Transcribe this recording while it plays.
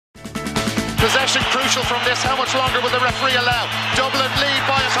Possession crucial from this. How much longer will the referee allow? Dublin lead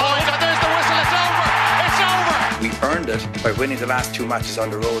by a point, and there's the whistle. It's over. It's over. We earned it by winning the last 2 matches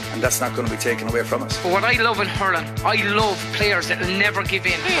on the road, and that's not going to be taken away from us. But what I love in hurling, I love players that will never give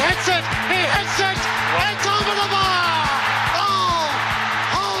in. He hits it. He hits it. It's over the bar. Oh,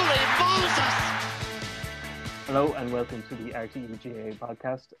 holy Moses! Hello and welcome to the RTÉ GAA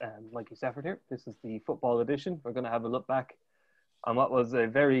Podcast. Mikey, Stafford here. This is the football edition. We're going to have a look back on what was a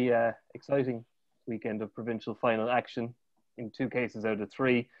very exciting weekend of provincial final action in 2 cases out of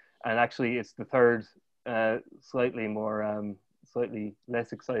 3. And actually it's the third slightly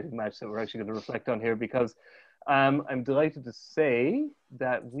less exciting match that we're actually going to reflect on here, because I'm delighted to say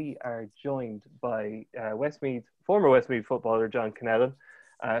that we are joined by former Westmeath footballer John Connellan,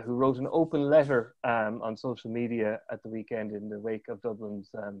 who wrote an open letter on social media at the weekend in the wake of Dublin's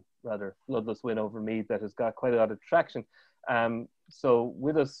rather bloodless win over Meath that has got quite a lot of traction. So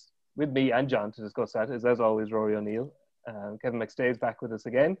with me and John to discuss that is, as always, Rory O'Neill. Kevin McStay is back with us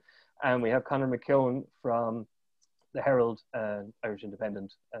again. And we have Conor McKeon from the Herald, Irish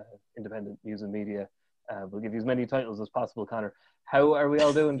Independent News and Media. We'll give you as many titles as possible, Conor. How are we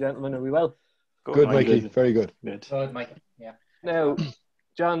all doing, gentlemen? Are we well? Good, Mikey. Very good. Good, Mikey. Yeah. Now,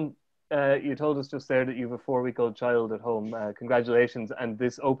 John, you told us just there that you have a 4-week-old child at home. Congratulations. And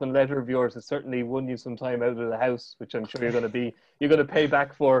this open letter of yours has certainly won you some time out of the house, which I'm sure you're going to pay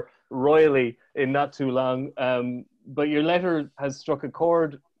back for royally in not too long. But your letter has struck a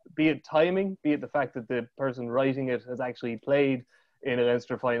chord, be it timing, be it the fact that the person writing it has actually played in a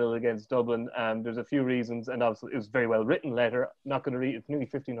Leinster final against Dublin. There's a few reasons, and obviously it was a very well written letter. Not going to read it. It's nearly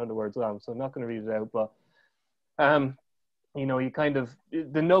 1,500 words long, so I'm not going to read it out. But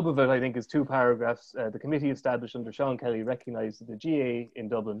the nub of it, I think, is 2 paragraphs. The committee established under Sean Kelly recognised that the GAA in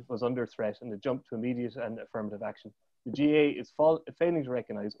Dublin was under threat and it jumped to immediate and affirmative action. The GAA is failing to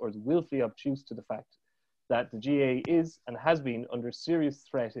recognise or is willfully obtuse to the fact that the GAA is and has been under serious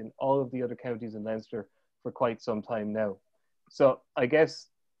threat in all of the other counties in Leinster for quite some time now. So I guess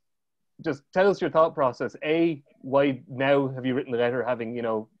just tell us your thought process. A, why now have you written the letter, having,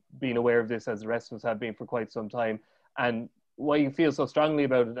 been aware of this as the rest of us have been for quite some time, and why you feel so strongly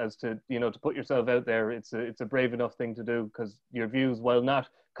about it as to, to put yourself out there. It's a brave enough thing to do, because your views, while not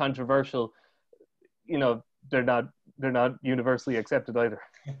controversial, they're not universally accepted either.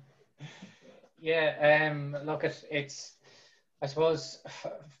 Yeah, look, it's I suppose,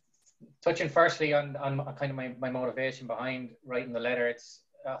 touching firstly on kind of my motivation behind writing the letter. It's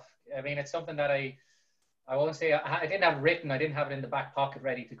something that I won't say I didn't have written. I didn't have it in the back pocket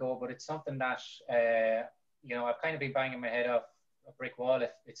ready to go, but it's something that I've kind of been banging my head off a brick wall,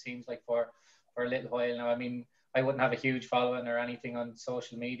 it seems like, for a little while now. I mean, I wouldn't have a huge following or anything on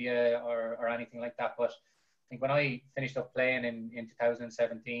social media or anything like that, but I think when I finished up playing in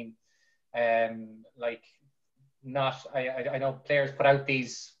 2017, I know players put out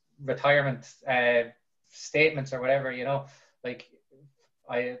these retirement statements or whatever,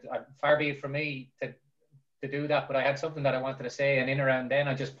 I far be it from me to do that, but I had something that I wanted to say, and in around then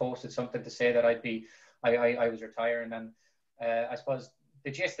I just posted something to say that I was retiring. And I suppose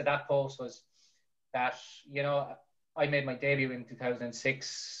the gist of that post was that, I made my debut in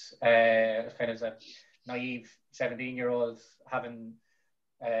 2006, kind of as a naive 17-year-old, having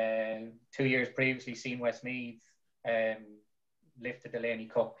 2 years previously seen Westmeath lift the Delaney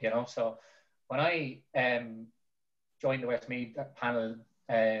Cup, So when I joined the Westmeath panel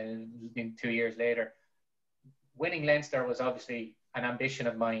 2 years later, winning Leinster was obviously an ambition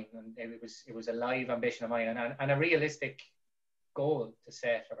of mine, and it was a live ambition of mine, and a realistic goal to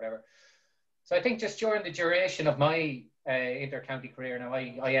set or whatever. So I think just during the duration of my inter-county career, now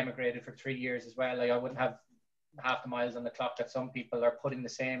I emigrated for 3 years as well. I wouldn't have half the miles on the clock that some people are putting the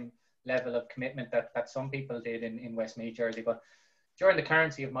same level of commitment that some people did in Westmeath jersey. But during the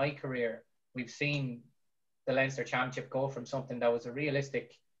currency of my career, we've seen the Leinster Championship go from something that was a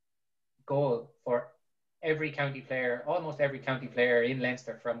realistic goal for every county player, almost every county player in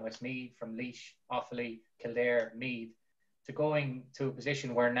Leinster, from Westmeath, from Laois, Offaly, Kildare, Meath, to going to a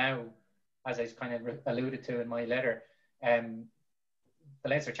position where now, as I kind of alluded to in my letter, the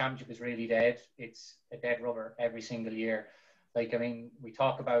Leinster Championship is really dead. It's a dead rubber every single year. We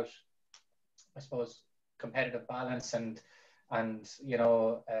talk about, I suppose, competitive balance and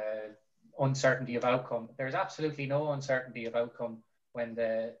uncertainty of outcome. There's absolutely no uncertainty of outcome when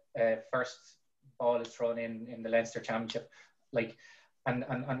the first ball is thrown in the Leinster Championship.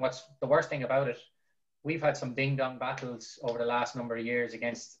 And what's the worst thing about it, we've had some ding-dong battles over the last number of years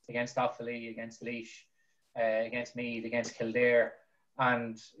against Offaly, against Laois, against Meath, against Kildare.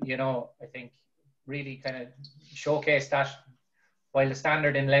 And, I think really kind of showcase that while the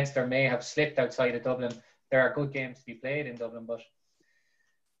standard in Leinster may have slipped outside of Dublin, there are good games to be played in Dublin. But,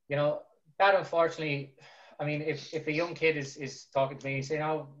 you know, that unfortunately, I mean, if a young kid is talking to me saying,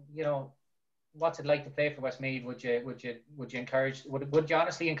 oh, you know, what's it like to play for Westmeath? Would you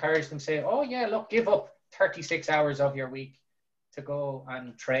honestly encourage them to say, oh yeah, look, give up 36 hours of your week to go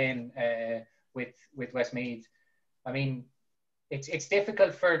and train with Westmeath? I mean, it's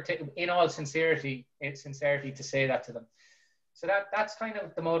difficult in all sincerity to say that to them. So that's kind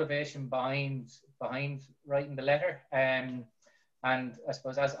of the motivation behind writing the letter. And I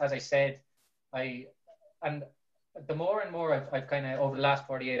suppose as I said, the more and more I've kind of, over the last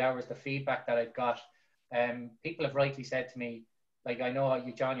 48 hours, the feedback that I've got, people have rightly said to me, like, I know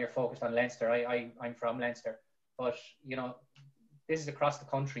you, John, you're focused on Leinster. I'm from Leinster, but you know, this is across the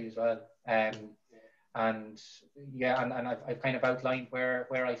country as well. And I've kind of outlined where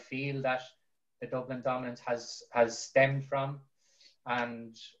I feel that the Dublin dominance has stemmed from.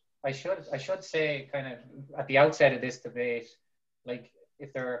 And I should say, kind of at the outset of this debate, like,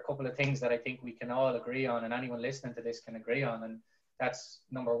 if there are a couple of things that I think we can all agree on, and anyone listening to this can agree on, and that's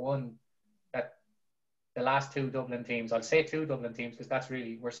number one, that the last two Dublin teams, I'll say two Dublin teams because that's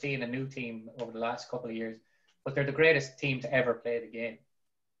really, we're seeing a new team over the last couple of years, but they're the greatest team to ever play the game.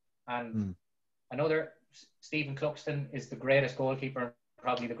 And I know Stephen Cluxton is the greatest goalkeeper,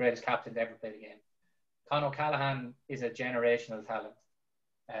 probably the greatest captain to ever play the game. Conor Callaghan is a generational talent.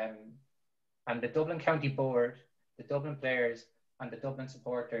 And the Dublin County Board, the Dublin players, and the Dublin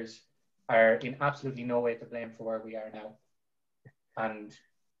supporters are in absolutely no way to blame for where we are now. And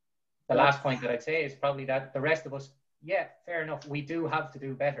the last point that I'd say is probably that the rest of us, yeah, fair enough, we do have to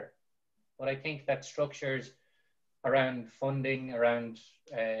do better. But I think that structures around funding, around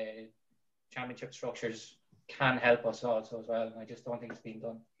championship structures can help us also as well. And I just don't think it's being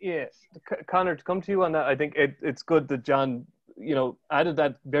done. Yeah. Conor, to come to you on that, I think it's good that John, you know, added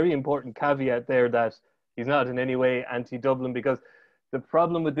that very important caveat there that he's not in any way anti-Dublin, because the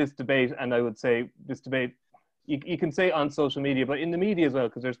problem with this debate, and I would say this debate, you can say on social media, but in the media as well,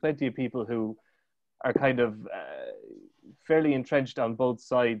 because there's plenty of people who are kind of fairly entrenched on both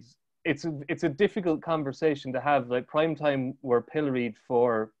sides. It's a difficult conversation to have. Like, Primetime were pilloried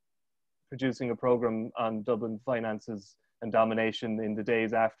for producing a programme on Dublin finances and domination in the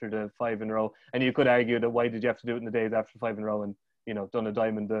days after the 5 in a row. And you could argue that why did you have to do it in the days after 5 in a row? And, you know, Donna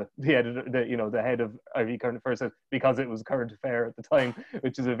Diamond, the editor, the head of IB Current Affairs, said because it was current affair at the time,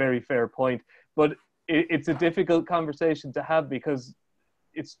 which is a very fair point. But it's a difficult conversation to have because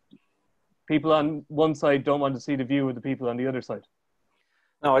it's people on one side don't want to see the view of the people on the other side.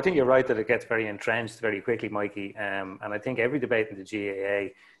 No, I think you're right that it gets very entrenched very quickly, Mikey. And I think every debate in the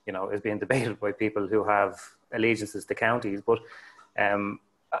GAA, you know, is being debated by people who have allegiances to counties. But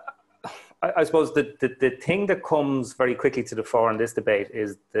I suppose the thing that comes very quickly to the fore in this debate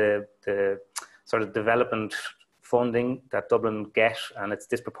is the sort of development funding that Dublin get, and it's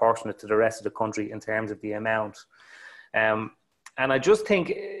disproportionate to the rest of the country in terms of the amount. And I just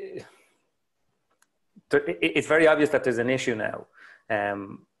think it's very obvious that there's an issue now.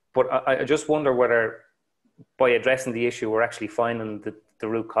 But I just wonder whether by addressing the issue, we're actually finding the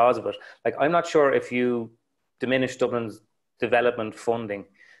root cause of it. Like, I'm not sure if you diminish Dublin's development funding,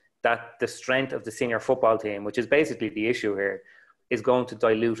 that the strength of the senior football team, which is basically the issue here, is going to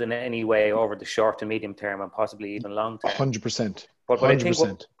dilute in any way over the short to medium term and possibly even long term. 100%. But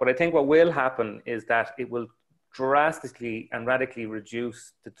I think what will happen is that it will drastically and radically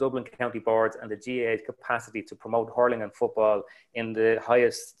reduce the Dublin County Boards and the GAA's capacity to promote hurling and football in the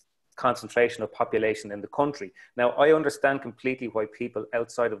highest concentration of population in the country. Now, I understand completely why people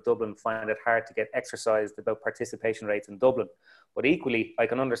outside of Dublin find it hard to get exercised about participation rates in Dublin, but equally, I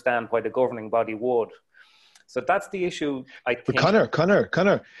can understand why the governing body would. So that's the issue, I think. But Conor,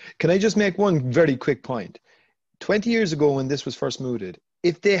 can I just make one very quick point? 20 years ago when this was first mooted,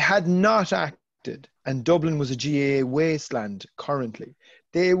 if they had not acted and Dublin was a GAA wasteland currently,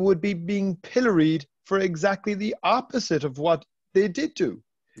 they would be being pilloried for exactly the opposite of what they did do.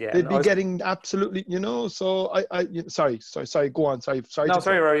 Yeah, they'd be getting absolutely, you know. So sorry. Go on. Sorry. No,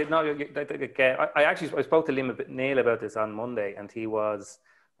 sorry, Rory. No, I spoke to Neil about this on Monday, and he was,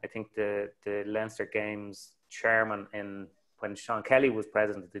 I think, the Leinster Games chairman when Sean Kelly was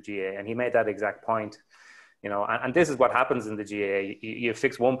president of the GAA, and he made that exact point. You know, and this is what happens in the GAA. You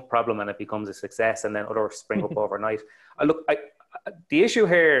fix one problem and it becomes a success, and then others spring up overnight. The issue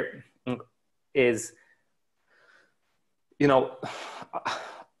here is, you know,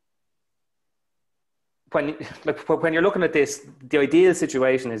 when you're looking at this, the ideal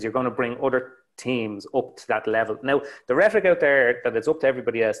situation is you're going to bring other teams up to that level. Now, the rhetoric out there that it's up to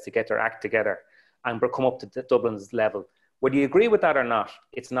everybody else to get their act together and come up to Dublin's level. Whether you agree with that or not,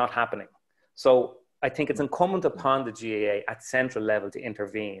 it's not happening. So I think it's incumbent upon the GAA at central level to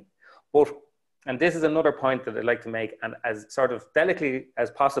intervene. But, and this is another point that I'd like to make, and as sort of delicately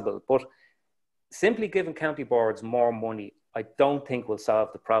as possible, but simply giving county boards more money, I don't think will solve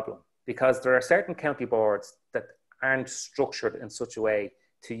the problem, because there are certain county boards that aren't structured in such a way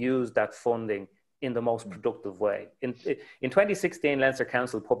to use that funding in the most productive way. In 2016, Leinster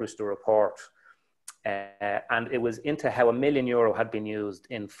Council published a report, and it was into how €1 million had been used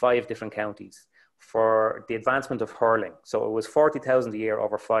in 5 different counties for the advancement of hurling. So it was 40,000 a year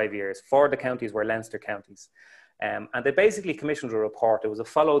over 5 years. 4 of the counties were Leinster counties. And they basically commissioned a report. It was a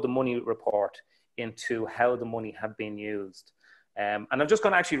follow the money report into how the money had been used. And I'm just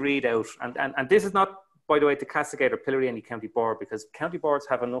going to actually read out, and this is not, by the way, to castigate or pillory any county board, because county boards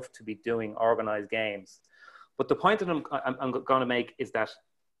have enough to be doing organised games. But the point that I'm going to make is that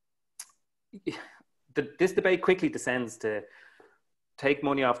this debate quickly descends to take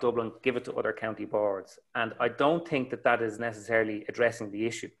money off Dublin, give it to other county boards. And I don't think that that is necessarily addressing the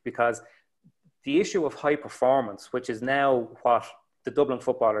issue, because the issue of high performance, which is now what the Dublin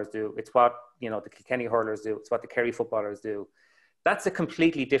footballers do, it's what, you know, the Kilkenny hurlers do, it's what the Kerry footballers do. That's a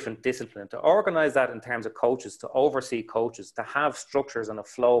completely different discipline. To organise that in terms of coaches, to oversee coaches, to have structures and a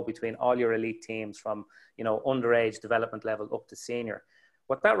flow between all your elite teams from, you know, underage development level up to senior.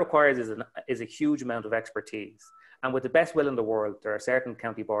 What that requires is a huge amount of expertise. And with the best will in the world, there are certain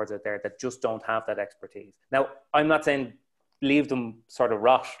county boards out there that just don't have that expertise. Now, I'm not saying leave them sort of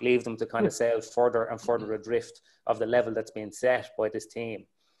rot, leave them to kind of sail further and further adrift of the level that's being set by this team.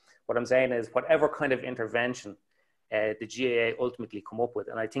 What I'm saying is whatever kind of intervention the GAA ultimately come up with,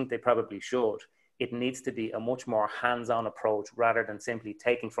 and I think they probably should, it needs to be a much more hands-on approach rather than simply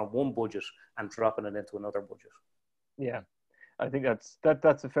taking from one budget and dropping it into another budget. Yeah. I think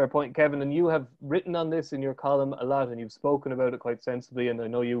that's a fair point, Kevin. And you have written on this in your column a lot, and you've spoken about it quite sensibly. And I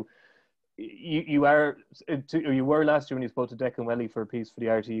know you were last year when you spoke to Declan Welly for a piece for the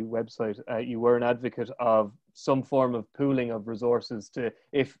RTÉ website. You were an advocate of some form of pooling of resources to,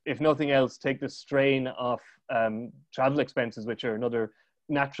 if nothing else, take the strain off travel expenses, which are another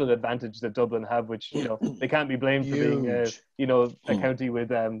natural advantage that Dublin have, which, you know, they can't be blamed for being a county with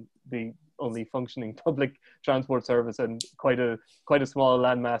the only functioning public transport service and quite a small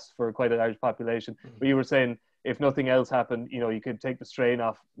landmass for quite a large population. But you were saying, if nothing else happened, you know, you could take the strain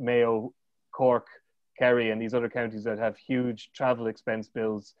off Mayo, Cork, Kerry, and these other counties that have huge travel expense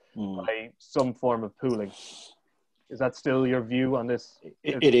bills by some form of pooling. Is that still your view on this?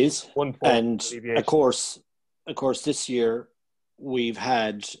 It is. And of course, this year we've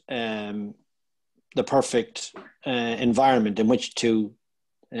had the perfect environment in which to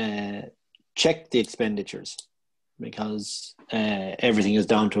check the expenditures, because everything is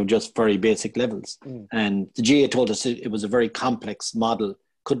down to just very basic levels. And the GA told us it was a very complex model,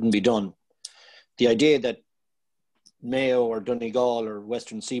 couldn't be done. The idea that Mayo or Donegal or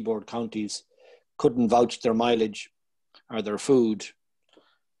Western Seaboard counties couldn't vouch their mileage or their food,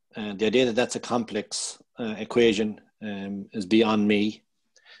 the idea that that's a complex equation is beyond me.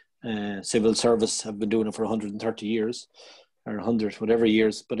 Civil service have been doing it for 130 years. Or 100, whatever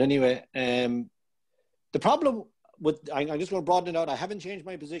years. But anyway, the problem with, I'm just going to broaden it out. I haven't changed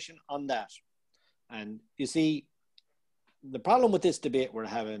my position on that. And you see, the problem with this debate we're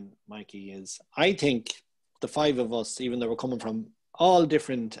having, Mikey, is I think the 5 of us, even though we're coming from all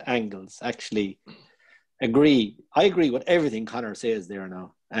different angles, actually agree. I agree with everything Conor says there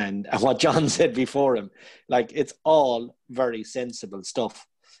now. And what John said before him. Like, it's all very sensible stuff.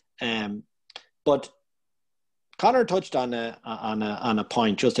 But Conor touched on a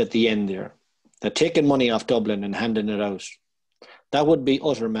point just at the end there, that taking money off Dublin and handing it out, that would be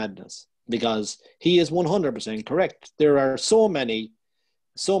utter madness, because he is 100% correct. There are so many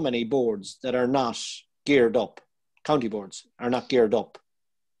boards that are not geared up, county boards are not geared up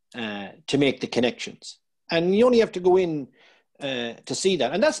to make the connections. And you only have to go in to see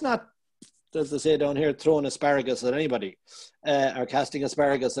that. And that's not, as they say down here, throwing asparagus at anybody or casting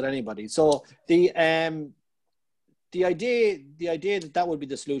asparagus at anybody. So the idea that would be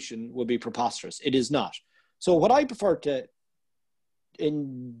the solution would be preposterous. It is not. So what I prefer to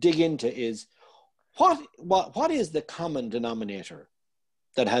dig into is what is the common denominator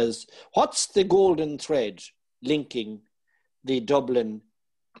that has, what's the golden thread linking the Dublin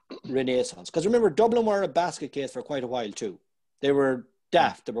Renaissance? Because remember, Dublin were a basket case for quite a while too. They were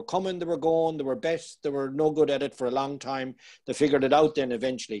daft. They were coming, they were going, they were best, they were no good at it for a long time. They figured it out then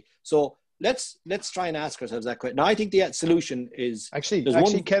eventually. So let's try and ask ourselves that question. Now, I think the solution is... Actually,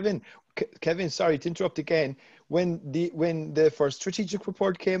 Kevin, sorry to interrupt again. when the first strategic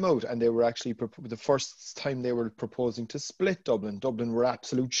report came out, and they were actually the first time they were proposing to split Dublin were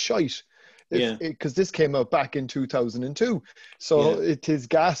absolute shite. Because this came out back in 2002. So it is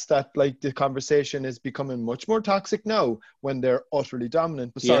gas that like the conversation is becoming much more toxic now when they're utterly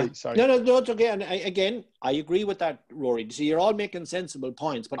dominant. But sorry. No, it's okay. And again, I agree with that, Rory. See, you're all making sensible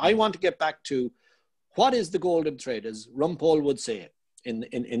points, but I want to get back to what is the golden thread, as Rumpole would say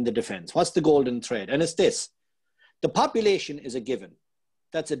in the defense. What's the golden thread? And it's this. The population is a given.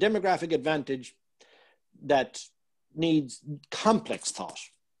 That's a demographic advantage that needs complex thought,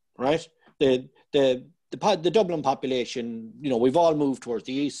 right? The Dublin population, you know, we've all moved towards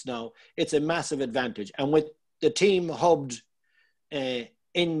the east now. It's a massive advantage. And with the team hubbed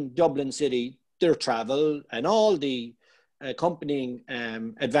in Dublin City, their travel and all the accompanying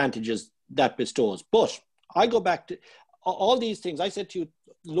advantages that bestows. But I go back to all these things. I said to you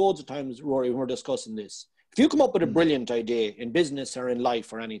loads of times, Rory, when we're discussing this, if you come up with a brilliant idea in business or in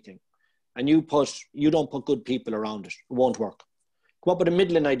life or anything, and you don't put good people around it, it won't work. Come up with a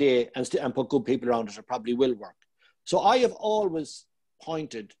middling idea and put good people around it, it probably will work. So I have always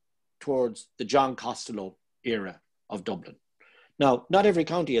pointed towards the John Costello era of Dublin. Now, not every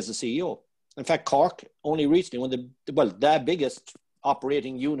county has a CEO. In fact, Cork, only recently, the biggest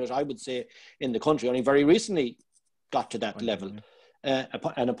operating unit, I would say, in the country, only very recently got to that level,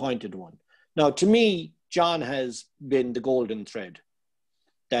 an appointed one. Now, to me, John has been the golden thread,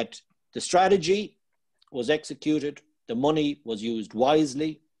 that the strategy was executed, the money was used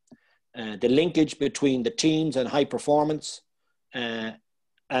wisely, the linkage between the teams and high performance,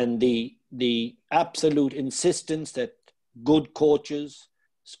 and the absolute insistence that good coaches,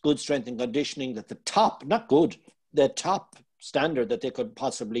 good strength and conditioning, that the top standard that they could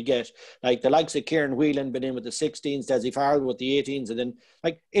possibly get, like the likes of Kieran Whelan been in with the 16s, Desi Farrell with the 18s, and then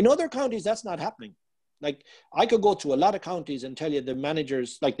like in other counties that's not happening. Like I could go to a lot of counties and tell you the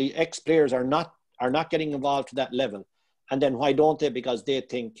managers, like the ex-players are not getting involved to that level. And then why don't they? Because they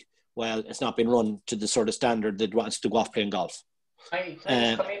think, well, it's not been run to the sort of standard that wants to go off playing golf. I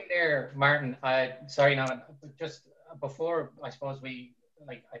just come in there, Martin. Sorry, now just before I suppose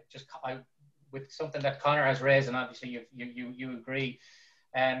with something that Conor has raised, and obviously you agree.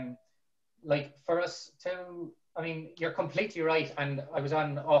 Like for us to, I mean, you're completely right. And I was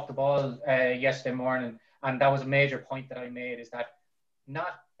on Off the Ball yesterday morning, and that was a major point that I made, is that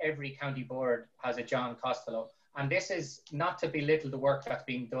not every county board has a John Costello. And this is not to belittle the work that's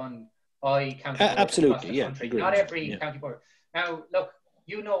being done by county boards across the country. Not every county board. Now, look,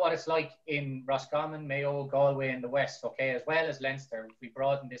 you know what it's like in Roscommon, Mayo, Galway in the west, okay, as well as Leinster. We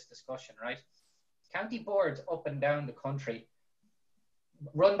broaden this discussion, right? County boards up and down the country,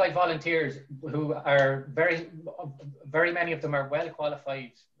 run by volunteers who are very many of them are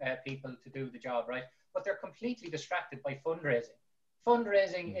well-qualified people to do the job, right? But they're completely distracted by fundraising.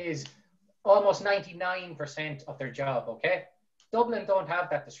 Fundraising is almost 99% of their job, okay? Dublin don't have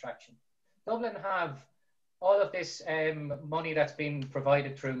that distraction. Dublin have all of this money that's been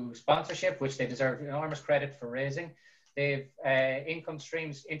provided through sponsorship, which they deserve enormous credit for raising. They've income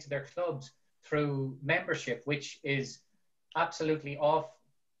streams into their clubs through membership, which is absolutely off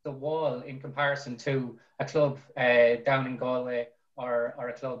the wall in comparison to a club down in Galway or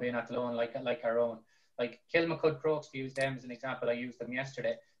a club in Athlone like our own. Like Kilmacud Crokes, to use them as an example, I used them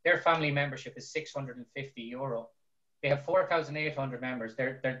yesterday. Their family membership is €650. They have 4,800 members.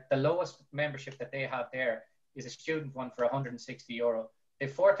 The lowest membership that they have there is a student one for €160. They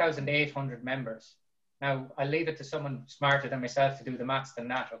have 4,800 members. Now, I'll leave it to someone smarter than myself to do the maths than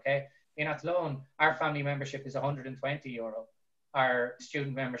that, okay? In Athlone, our family membership is €120. Our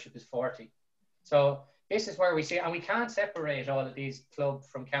student membership is 40. So this is where we see, and we can't separate all of these club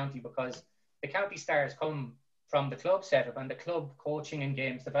from county, because the county stars come from the club setup and the club coaching and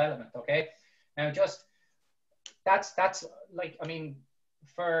games development, okay? Now, just, that's like, I mean,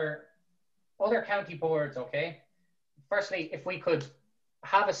 for other county boards, okay? Firstly, if we could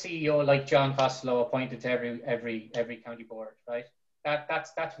have a CEO like John Costello appointed to every county board, right?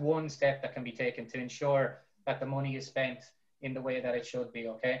 That's one step that can be taken to ensure that the money is spent in the way that it should be,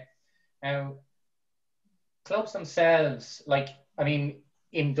 okay? Now, clubs themselves, like, I mean,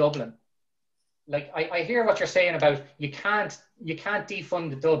 in Dublin, like I hear what you're saying about you can't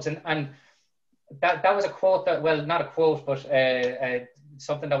defund the Dubs, and that was a quote that, well, not a quote, but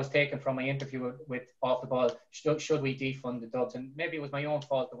something that was taken from my interview with Off the Ball. Should we defund the Dubs? And maybe it was my own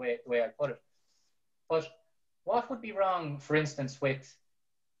fault the way I put it. But what would be wrong, for instance, with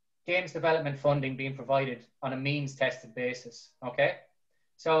games development funding being provided on a means-tested basis? Okay,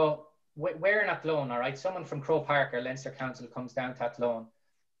 so we're in Athlone, all right. Someone from Croke Park or Leinster Council comes down to Athlone.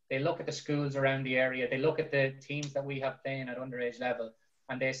 They look at the schools around the area. They look at the teams that we have playing at underage level,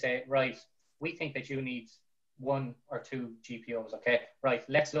 and they say, right, we think that you need 1 or 2 GPOs, okay? Right,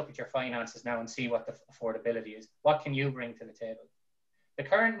 let's look at your finances now and see what the affordability is. What can you bring to the table? The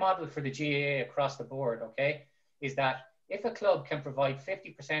current model for the GAA across the board, okay, is that if a club can provide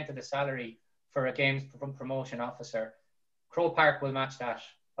 50% of the salary for a games promotion officer, Croke Park will match that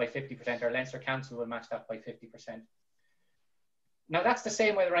by 50%, or Leinster Council will match that by 50%. Now, that's the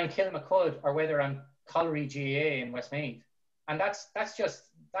same whether I'm Kilmacud or whether I'm Colliery GAA in Westmeath. And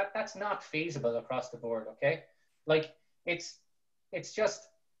that's not feasible across the board, okay? Like, it's just,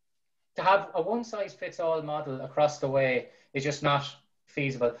 to have a one-size-fits-all model across the way is just not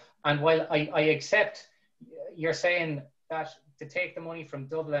feasible. And while I accept you're saying that to take the money from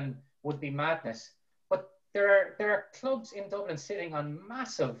Dublin would be madness, but there are clubs in Dublin sitting on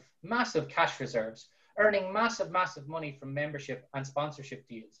massive cash reserves, earning massive money from membership and sponsorship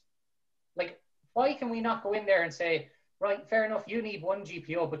deals. Like, why can we not go in there and say, right, fair enough, you need 1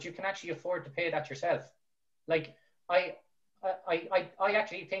 GPO, but you can actually afford to pay that yourself? Like, I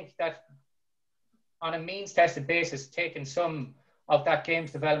actually think that on a means-tested basis, taking some of that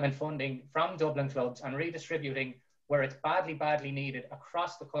games development funding from Dublin clubs and redistributing where it's badly needed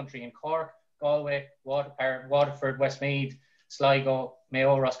across the country in Cork, Galway, Waterford, Westmeath, Sligo,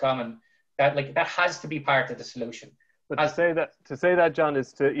 Mayo, Roscommon, that has to be part of the solution. But to say that, John,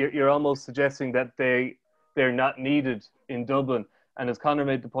 is you're almost suggesting that they're not needed in Dublin. And as Conor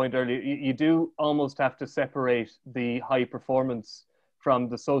made the point earlier, you do almost have to separate the high performance from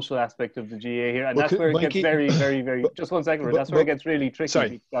the social aspect of the GAA here. And that's where it gets very, just 1 second, that's where it gets really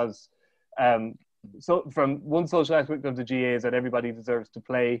tricky, because so from one social aspect of the GAA is that everybody deserves to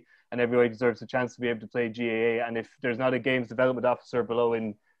play and everybody deserves a chance to be able to play GAA. And if there's not a games development officer below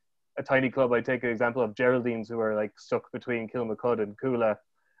in a tiny club, I take an example of Geraldines, who are like stuck between Kilmacud and Coola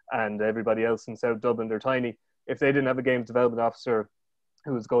and everybody else in South Dublin. They're tiny. If they didn't have a games development officer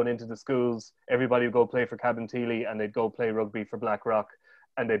who was going into the schools, everybody would go play for Cabinteely and they'd go play rugby for Blackrock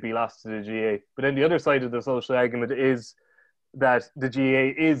and they'd be lost to the GAA. But then the other side of the social argument is that the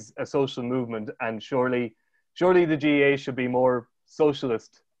GAA is a social movement, and surely the GAA should be more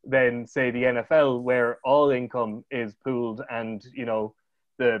socialist than, say, the NFL, where all income is pooled and, you know,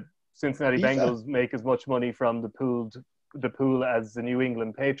 the Cincinnati Bengals make as much money from the pool as the New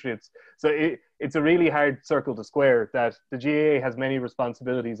England Patriots. So it's a really hard circle to square, that the GAA has many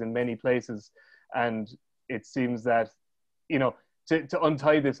responsibilities in many places, and it seems that, you know, to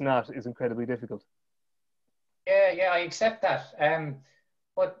untie this knot is incredibly difficult. Yeah, I accept that.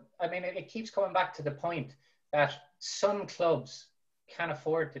 But I mean, it keeps coming back to the point that some clubs can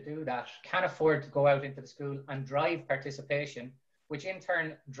afford to do that, can afford to go out into the school and drive participation, which in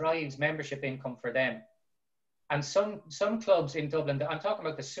turn drives membership income for them. And some clubs in Dublin, I'm talking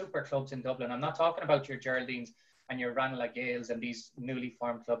about the super clubs in Dublin, I'm not talking about your Geraldines and your Ranelagh Gales and these newly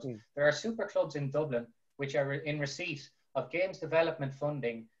formed clubs. There are super clubs in Dublin which are in receipt of games development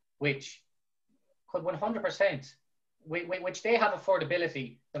funding, which could 100%, which they have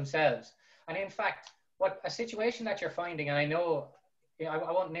affordability themselves. And in fact, what a situation that you're finding, and I know, I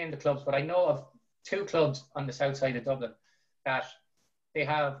won't name the clubs, but I know of 2 clubs on the south side of Dublin that they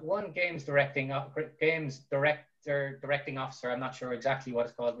have one games directing officer, I'm not sure exactly what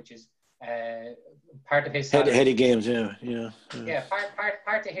it's called, which is part of his salary. Head of games, yeah. Yeah,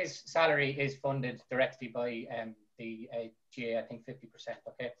 part of his salary is funded directly by the GA, I think 50%,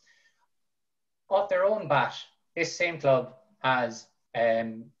 okay? Off their own bat, this same club has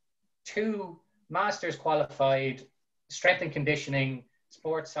 2 masters qualified strength and conditioning,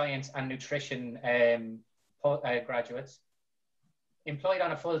 sports science and nutrition graduates employed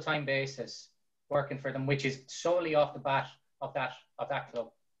on a full-time basis working for them, which is solely off the bat of that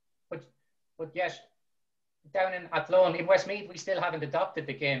club. But yet, down in Athlone, in Westmeath, we still haven't adopted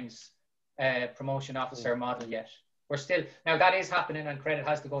the games promotion officer model yet. We're still, now that is happening, and credit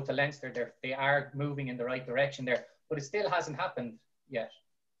has to go to Leinster. They are moving in the right direction there, but it still hasn't happened yet.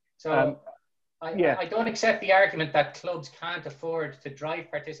 So I don't accept the argument that clubs can't afford to drive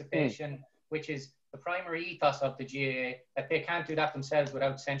participation, which is the primary ethos of the GAA, that they can't do that themselves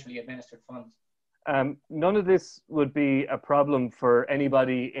without centrally administered funds. None of this would be a problem for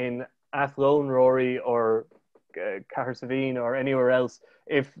anybody in Athlone, Rory, or Cahersiveen or anywhere else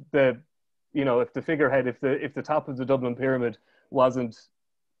if the figurehead, if the top of the Dublin pyramid wasn't,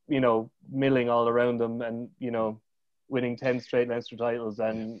 milling all around them and, winning 10 straight Leinster titles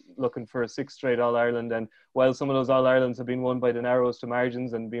and looking for a 6th straight All-Ireland. And while some of those All-Irelands have been won by the narrowest of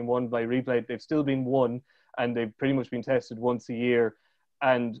margins and been won by replay, they've still been won, and they've pretty much been tested once a year.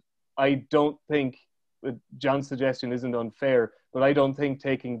 And I don't think John's suggestion isn't unfair, but I don't think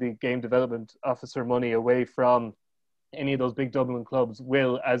taking the game development officer money away from any of those big Dublin clubs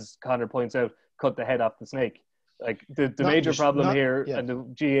will, as Conor points out, cut the head off the snake. Like the major problem here, and the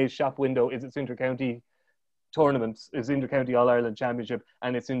GAA's shop window, is its inter-county tournaments, is inter-county All-Ireland Championship,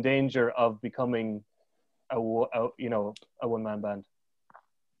 and it's in danger of becoming a one-man band.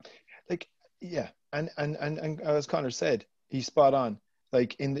 Like, yeah, and as Conor said, he's spot on.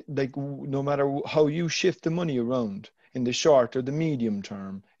 Like no matter how you shift the money around in the short or the medium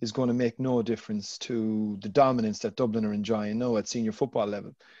term is going to make no difference to the dominance that Dublin are enjoying now at senior football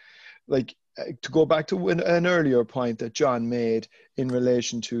level. Like, to go back to an earlier point that John made in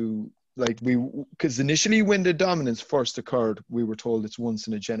relation to, because initially when the dominance first occurred, we were told it's once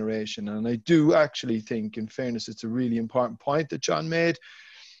in a generation. And I do actually think, in fairness, it's a really important point that John made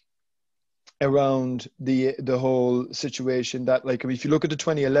around the whole situation that, like, I mean, if you look at the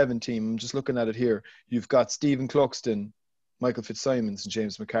 2011 team, I'm just looking at it here, you've got Stephen Cluxton, Michael Fitzsimons and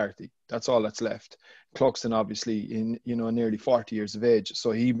James McCarthy. That's all that's left. Cluxton, obviously, in nearly 40 years of age, so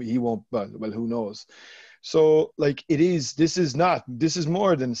he won't. Well, who knows? So, like, this is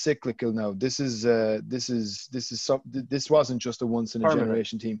more than cyclical now. This wasn't just a once in a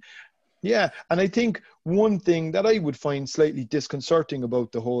generation team. Yeah, and I think one thing that I would find slightly disconcerting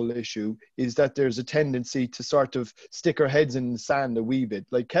about the whole issue is that there's a tendency to sort of stick our heads in the sand a wee bit.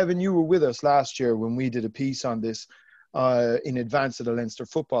 Like, Kevin, you were with us last year when we did a piece on this in advance of the Leinster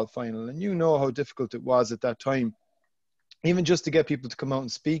football final, and you know how difficult it was at that time, even just to get people to come out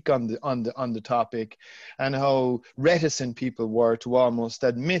and speak on the topic, and how reticent people were to almost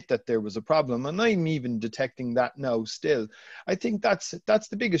admit that there was a problem. And I'm even detecting that now still. I think that's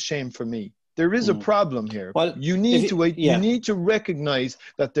the biggest shame for me. There is a problem here. Well, you need to recognize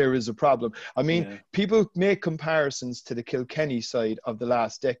that there is a problem. I mean, people make comparisons to the Kilkenny side of the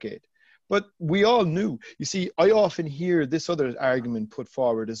last decade. But we all knew. You see, I often hear this other argument put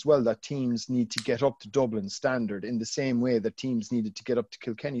forward as well, that teams need to get up to Dublin standard in the same way that teams needed to get up to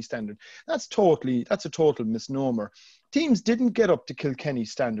Kilkenny standard. That's a total misnomer. Teams didn't get up to Kilkenny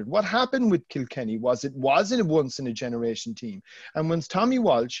standard. What happened with Kilkenny was it was a once-in-a-generation team. And when Tommy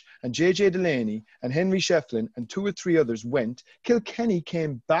Walsh and JJ Delaney and Henry Shefflin and 2 or 3 others went, Kilkenny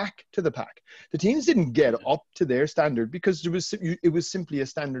came back to the pack. The teams didn't get up to their standard because it was simply a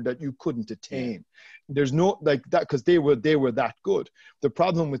standard that you couldn't attain. There's no, like, that, because they were that good. The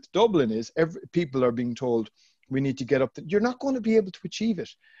problem with Dublin is people are being told, we need to get up. You're not going to be able to achieve it.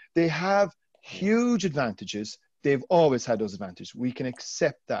 They have huge advantages. They've always had those advantages. We can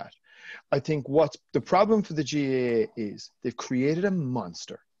accept that. I think what's the problem for the GAA is they've created a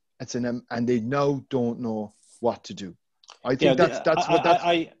monster. And they now don't know what to do. I think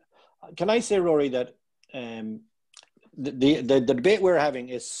can I say, Rory, that the debate we're having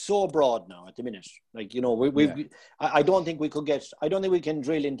is so broad now at the minute. Like, I don't think we can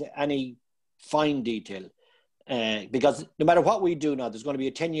drill into any fine detail. Because no matter what we do now, there's going to be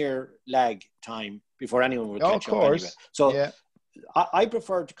a 10-year lag time before anyone will catch up anyway. So I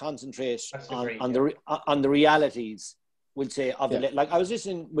prefer to concentrate on the realities, we'll say, of the, like, I was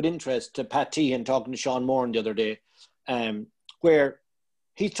listening with interest to Pat Tehan talking to Sean Moran the other day, where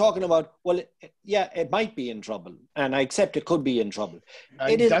he's talking about, it might be in trouble, and I accept it could be in trouble.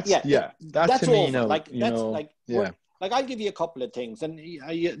 That's to me, over. Like, I'll give you a couple of things, and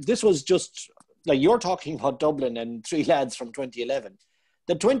this was just, like, you're talking about Dublin and 3 lads from 2011.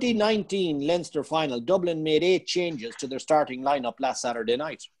 The 2019 Leinster final, Dublin made 8 changes to their starting lineup last Saturday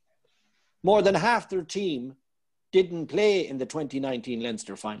night. More than half their team didn't play in the 2019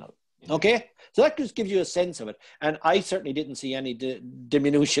 Leinster final. Okay, so that just gives you a sense of it. And I certainly didn't see any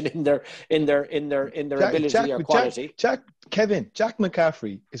diminution in their ability or quality. Jack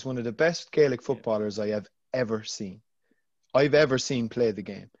McCaffrey is one of the best Gaelic footballers I have ever seen. I've ever seen play the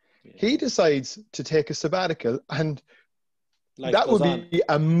game. He decides to take a sabbatical, and that would be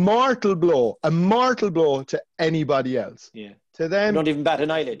a mortal blow to anybody else. Yeah. To them, don't even bat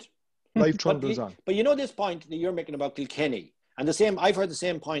an eyelid. Life trundles on. But you know this point that you're making about Kilkenny, and the same, I've heard the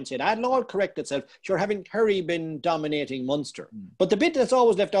same point said. It'll all correct itself. Sure, having Kerry been dominating Munster, but the bit that's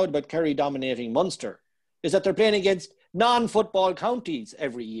always left out about Kerry dominating Munster is that they're playing against non-football counties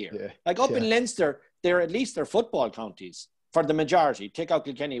every year. Yeah. Like up in Leinster, they're football counties. For the majority, take out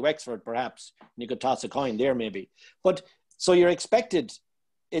Kilkenny, Wexford, perhaps, and you could toss a coin there maybe. But so you're expected,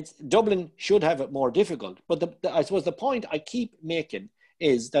 Dublin should have it more difficult. But I suppose the point I keep making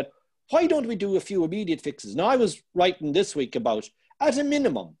is that why don't we do a few immediate fixes? Now, I was writing this week about, at a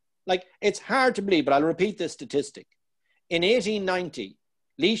minimum, like, it's hard to believe, but I'll repeat this statistic. In 1890,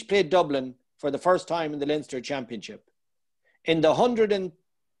 Laois played Dublin for the first time in the Leinster Championship. In the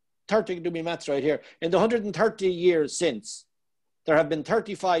do me maths right here. In the 130 years since, there have been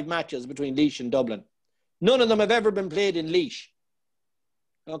 35 matches between Laois and Dublin. None of them have ever been played in Laois.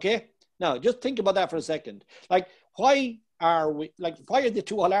 Okay? Now, just think about that for a second. Like, why are the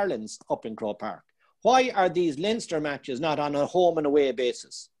two All-Irelands up in Croke Park? Why are these Leinster matches not on a home and away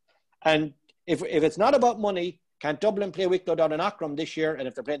basis? And if it's not about money, can't Dublin play Wicklow down in Ockram this year? And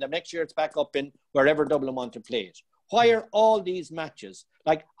if they're playing them next year, it's back up in wherever Dublin want to play it. Why are all these matches?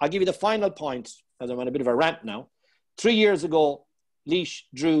 Like, I'll give you the final point, because I'm on a bit of a rant now. 3 years ago, Laois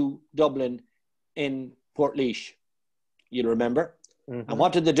drew Dublin in Portlaoise. You'll remember. Mm-hmm. And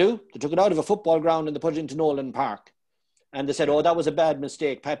what did they do? They took it out of a football ground and they put it into Nolan Park. And they said, oh, that was a bad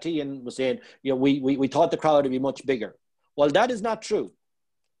mistake. Pat Ian was saying, you know, we thought the crowd would be much bigger. Well, that is not true.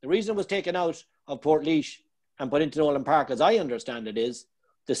 The reason it was taken out of Portlaoise and put into Nolan Park, as I understand it, is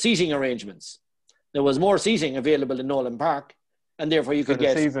the seating arrangements. There was more seating available in Nolan Park, and therefore you could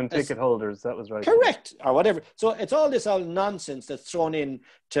get season ticket holders. That was right. Correct, or whatever. So it's all this nonsense that's thrown in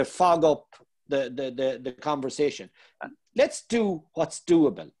to fog up the conversation. Let's do what's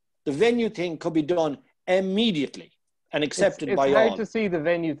doable. The venue thing could be done immediately and accepted by all. It's hard to see the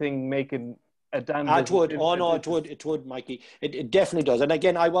venue thing making a damn. It would. Oh no, it would, Mikey. It definitely does. And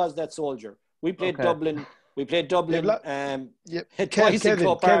again, I was that soldier. We played Dublin. We played Dublin. Twice in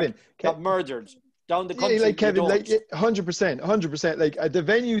Croke Park. Got murdered down the country. Yeah, like Kevin, like 100%. Like the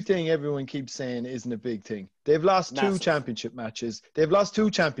venue thing, everyone keeps saying isn't a big thing. They've lost two championship matches. They've lost 2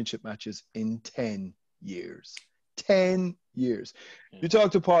 championship matches in 10 years. 10 years. You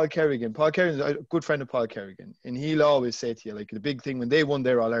talk to Paul Kerrigan. Paul Kerrigan's a good friend of Paul Kerrigan, and he'll always say to you, like, the big thing when they won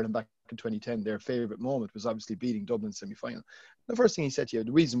their All-Ireland back in 2010, their favourite moment was obviously beating Dublin semi-final. The first thing he said to you,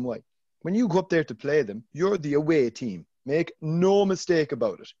 the reason why, when you go up there to play them, you're the away team. Make no mistake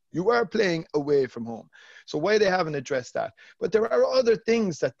about it. You are playing away from home. So why they haven't addressed that? But there are other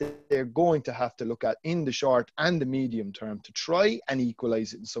things that they're going to have to look at in the short and the medium term to try and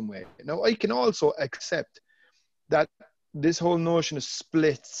equalise it in some way. Now, I can also accept that this whole notion of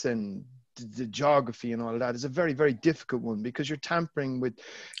splits and the geography and all of that is a very, very difficult one because you're tampering with.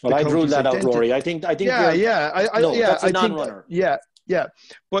 Well, I'd rule that out, Rory. I think. That's a non-runner. Yeah,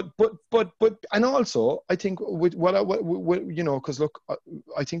 but and also I think with what you know, because look,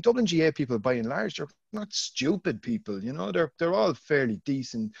 I think Dublin GA people by and large they're not stupid people. You know, they're all fairly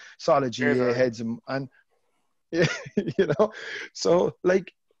decent, solid GA heads, and you know, so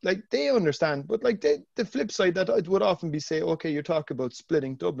like they understand, but like the flip side that it would often be say, okay, you're talking about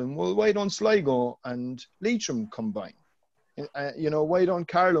splitting Dublin. Well, why don't Sligo and Leitrim combine? You know, why don't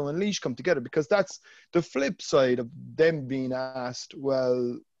Carlow and Laois come together? Because that's the flip side of them being asked,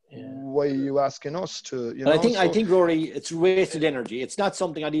 well, why are you asking us to, you know? I think, Rory, it's wasted energy. It's not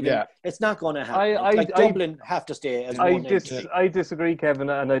something it's not going to happen. Dublin have to stay as one entity. I disagree, Kevin,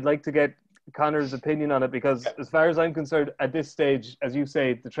 and I'd like to get Conor's opinion on it because as far as I'm concerned, at this stage, as you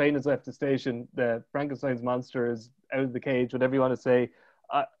say, the train has left the station, the Frankenstein's monster is out of the cage, whatever you want to say.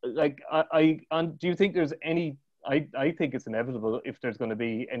 Do you think there's any... I think it's inevitable if there's going to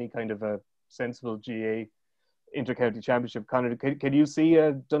be any kind of a sensible GA inter-county championship. Conor, can you see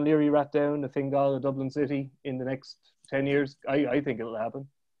a Dún Laoghaire, Rathdown, a Fingal, a Dublin City in the next 10 years? I think it'll happen.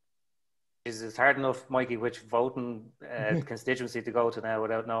 It's hard enough, Mikey, which voting constituency to go to now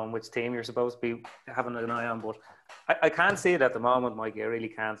without knowing which team you're supposed to be having an eye on. But I can't see it at the moment, Mikey. I really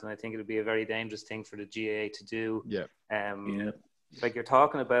can't. And I think it would be a very dangerous thing for the GA to do. Like you're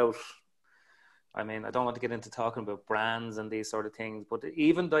talking about... I mean, I don't want to get into talking about brands and these sort of things, but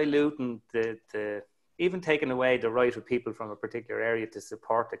even diluting even taking away the right of people from a particular area to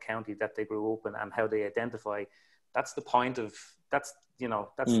support the county that they grew up in and how they identify, that's the point of,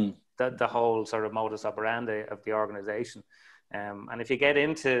 the whole sort of modus operandi of the organisation. And if you get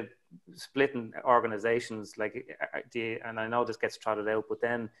into splitting organisations, and I know this gets trotted out, but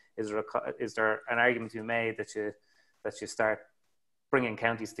then is there an argument to be made that you start bringing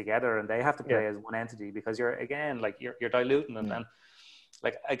counties together and they have to play as one entity because you're diluting and then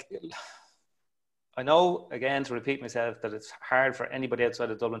I know, again, to repeat myself, that it's hard for anybody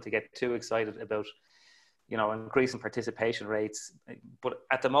outside of Dublin to get too excited about, you know, increasing participation rates. But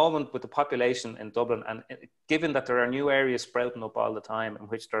at the moment, with the population in Dublin, and given that there are new areas sprouting up all the time in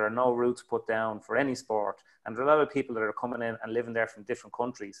which there are no routes put down for any sport, and there are a lot of people that are coming in and living there from different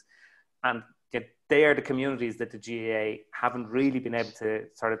countries, and they are the communities that the GAA haven't really been able to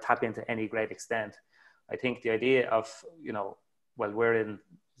sort of tap into any great extent. I think the idea of, you know, well, we're in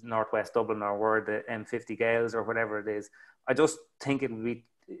Northwest Dublin or we're the M50 Gales or whatever it is, I just think it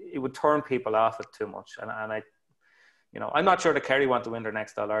would turn people off it too much. And I, You know, I'm not sure that Kerry want to win their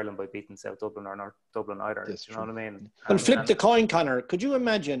next All-Ireland by beating South Dublin or North Dublin either. That's you know what I mean? Well, flip the coin, Conor. Could you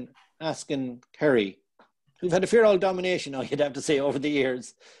imagine asking Kerry, who've had a fair old domination, you'd have to say, over the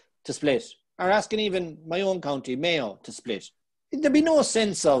years, to split? Or asking even my own county, Mayo, to split? There'd be no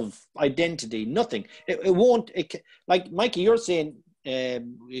sense of identity, nothing. It won't, like Mikey, you're saying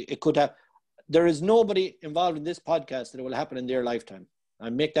it could have. There is nobody involved in this podcast that it will happen in their lifetime. I'll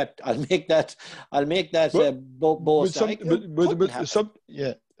make that boast. Something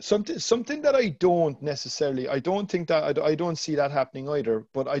that I don't think that I don't see that happening either.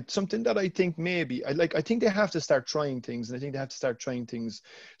 But something that I think maybe I think they have to start trying things, and I think they have to start trying things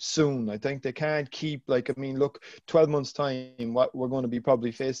soon. I think they can't keep 12 months time. What we're going to be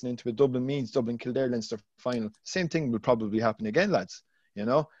probably facing into a Dublin Meath, Dublin Kildare Leinster final. Same thing will probably happen again, lads. You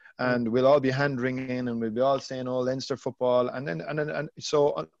know. And we'll all be hand wringing, and we'll be all saying, "Oh, Leinster football," and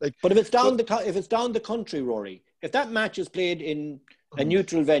so like. But if it's down the country, Rory, if that match is played in a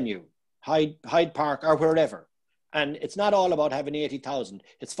neutral venue, Hyde Park or wherever, and it's not all about having 80,000,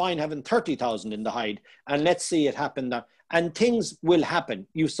 it's fine having 30,000 in the Hyde, and let's see it happen there, and things will happen.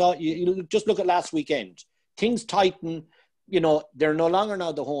 You just look at last weekend. Things tighten. You know, they're no longer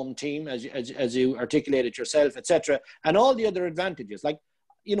now the home team, as you articulated yourself, etc., and all the other advantages like.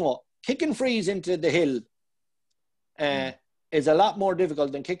 You know, kicking frees into the hill is a lot more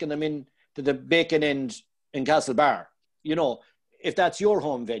difficult than kicking them into the Bacon end in Castlebar. You know, if that's your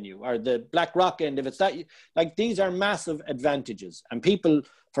home venue, or the Black Rock end, if it's that, like, these are massive advantages. And people,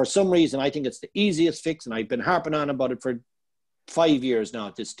 for some reason, I think it's the easiest fix, and I've been harping on about it for 5 years now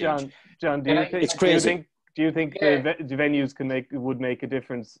at this stage. John, do you think it's crazy? Do you think the venues would make a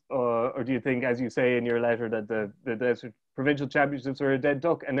difference, or do you think, as you say in your letter, that the provincial championships are a dead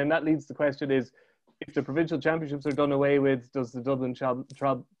duck? And then that leads to the question is, if the provincial championships are done away with, does the Dublin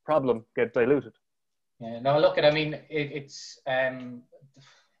problem get diluted? Yeah, no, look, it's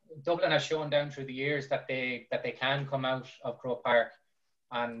Dublin has shown down through the years that they can come out of Croke Park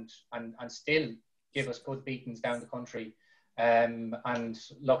and still give us good beatings down the country. And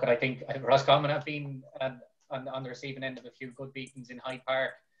look, I think Roscommon have been on the receiving end of a few good beatings in Hyde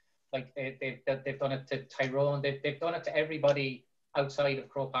Park. Like they've done it to Tyrone, they've done it to everybody outside of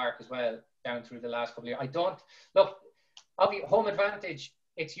Croke Park as well down through the last couple of years. I don't look, home advantage.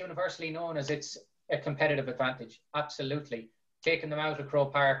 It's universally known as it's a competitive advantage. Absolutely, taking them out of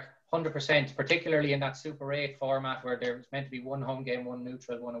Croke Park, 100%, particularly in that Super 8 format where there's meant to be one home game, one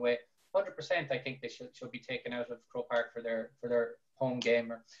neutral, one away. 100%, I think they should be taken out of Croke Park for their home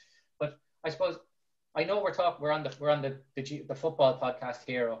game. But I suppose I know we're on the football podcast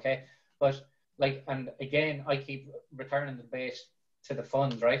here, okay? But and again, I keep returning the debate to the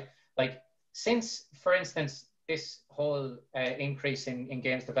funds, right? Like, since, for instance, this whole increase in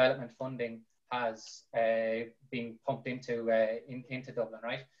games development funding has been pumped into Dublin,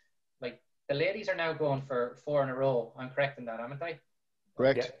 right? Like, the ladies are now going for 4 in a row. I'm correct in that, haven't I?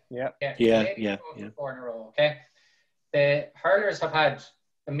 Correct. Yeah. 4 in a row. Okay. The hurlers have had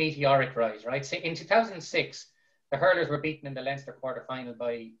a meteoric rise, right? So in 2006, the hurlers were beaten in the Leinster quarter-final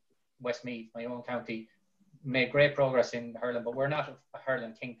by Westmeath, my own county. Made great progress in hurling, but we're not a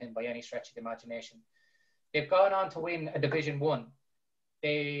hurling kingpin by any stretch of the imagination. They've gone on to win a Division 1.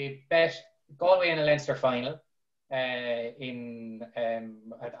 They bet Galway in a Leinster final. They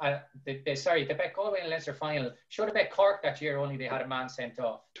bet Galway in a Leinster final. Should have bet Cork that year, only they had a man sent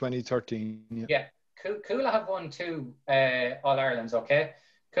off. 2013. Yeah. Coola have won 2 All-Irelands, okay?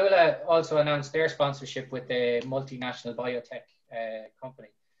 Coola also announced their sponsorship with the multinational biotech company.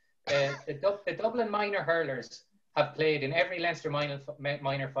 The Dublin minor hurlers have played in every Leinster minor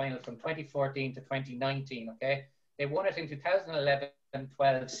final from 2014 to 2019, okay? They won it in 2011,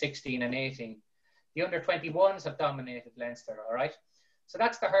 12, 16 and 18. The under-21s have dominated Leinster, all right? So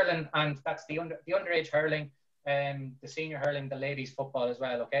that's the hurling, and that's the underage hurling, the senior hurling, the ladies football as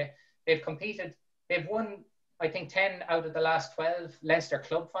well, okay? They've competed. They've won, I think, 10 out of the last 12 Leinster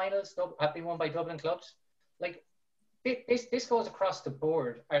club finals have been won by Dublin clubs. Like, this goes across the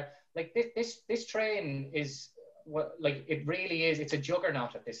board. Like, this train is, it really is, it's a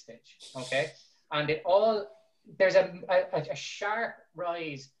juggernaut at this stage, okay? And there's a sharp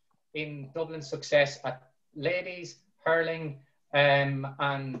rise in Dublin's success at ladies, hurling, and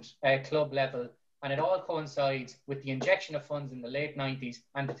club level. And it all coincides with the injection of funds in the late 90s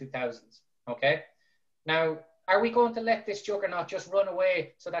and the 2000s, okay? Now, are we going to let this juggernaut just run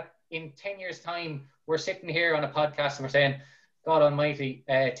away so that in 10 years' time, we're sitting here on a podcast and we're saying, God almighty,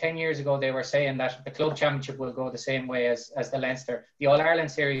 10 years ago, they were saying that the club championship will go the same way as the Leinster. The All-Ireland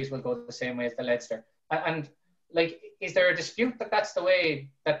series will go the same way as the Leinster. And like, is there a dispute that that's the way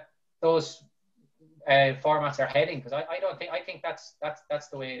that those formats are heading, because I think that's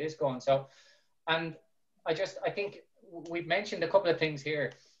the way it is going. So, and I think we've mentioned a couple of things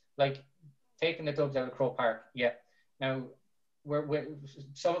here, like taking the Dubs out of Croke Park. Yeah. Now, we're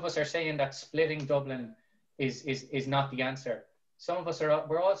some of us are saying that splitting Dublin is not the answer. Some of us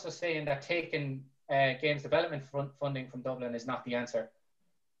we're also saying that taking games development funding from Dublin is not the answer.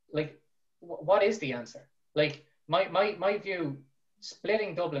 Like, what is the answer? Like, my view,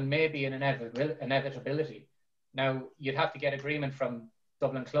 splitting Dublin may be an inevitability. Now, you'd have to get agreement from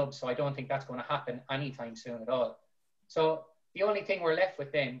Dublin clubs, so I don't think that's going to happen anytime soon at all. So the only thing we're left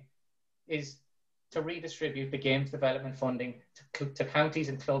with then is to redistribute the games development funding to counties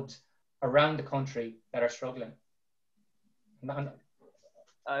and clubs around the country that are struggling. My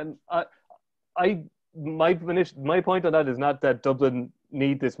point on that is not that Dublin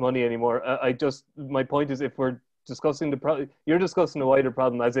need this money anymore. My point is, if we're discussing you're discussing a wider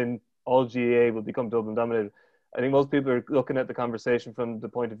problem, as in all GAA will become Dublin dominated. I think most people are looking at the conversation from the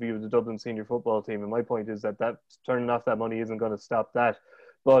point of view of the Dublin senior football team, and my point is that turning off that money isn't going to stop that.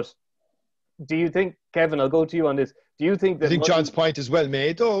 But do you think, Kevin, I'll go to you on this. Do you think that... I think John's point is well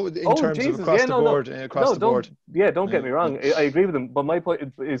made, though, in terms of across the board. Yeah, don't get me wrong. I agree with him. But my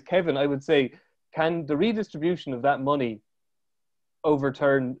point is, Kevin, I would say, can the redistribution of that money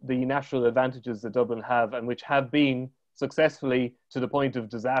overturn the natural advantages that Dublin have, and which have been successfully, to the point of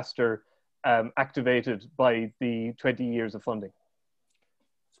disaster, activated by the 20 years of funding?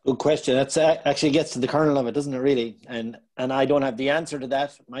 Good question. That actually gets to the kernel of it, doesn't it, really? And I don't have the answer to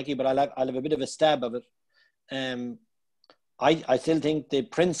that, Mikey, but I'll have a bit of a stab of it. I still think the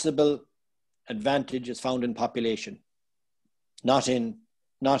principal advantage is found in population, not in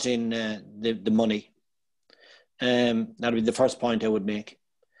the money. That'll be the first point I would make.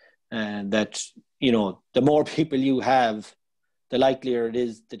 That, the more people you have, the likelier it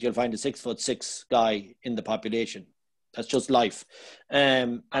is that you'll find a 6'6" guy in the population. That's just life.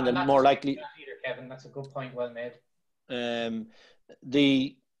 And the more likely... Either, Kevin. That's a good point, well made.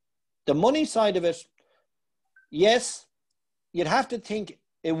 The money side of it, yes, you'd have to think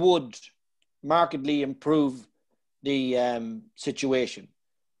it would markedly improve the situation.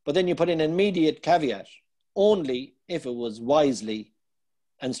 But then you put in an immediate caveat, only if it was wisely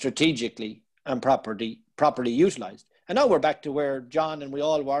and strategically and properly utilised. And now we're back to where John and we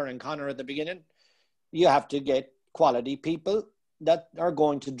all were, and Conor at the beginning. You have to get quality people that are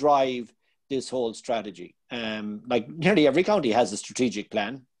going to drive this whole strategy. Like nearly every county has a strategic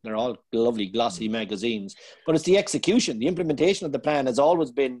plan. They're all lovely, glossy magazines. But it's the execution, the implementation of the plan has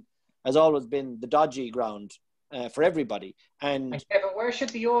always been the dodgy ground for everybody. And Kevin, where should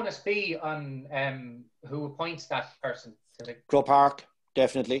the onus be on who appoints that person? Croke Park,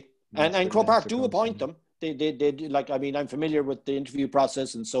 definitely. And Croke Park do appoint them. They like, I mean, I'm familiar with the interview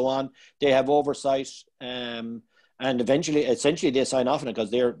process and so on. They have oversight, and essentially they sign off on it because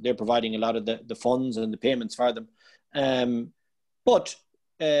they're providing a lot of the funds and the payments for them. But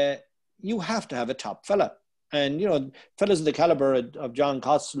you have to have a top fella. And, fellas of the caliber of John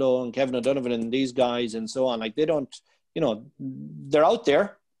Costello and Kevin O'Donovan and these guys and so on, like they don't, they're out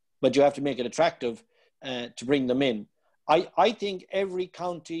there, but you have to make it attractive to bring them in. I think every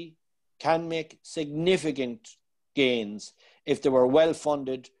county can make significant gains if they were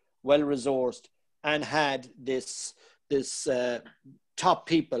well-funded, well-resourced, and had this top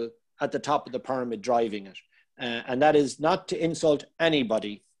people at the top of the pyramid driving it. And that is not to insult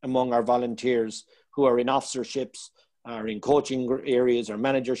anybody among our volunteers who are in officerships or in coaching areas or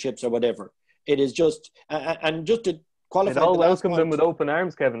managerships or whatever. It is just, and just to qualify. They'd all welcome them with open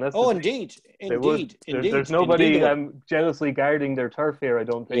arms, Kevin. That's indeed. There's nobody jealously guarding their turf here, I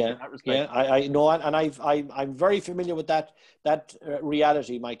don't think, in that respect. Yeah, I know, and I'm very familiar with that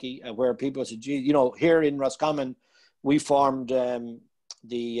reality, Mikey, where people say, gee, here in Roscommon, we formed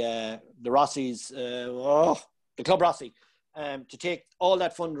the Rossies, the Club Rossi, to take all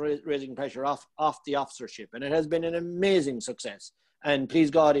that fundraising pressure off the officership, and it has been an amazing success. And please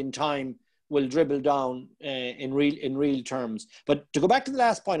God, in time, will dribble down in real terms. But to go back to the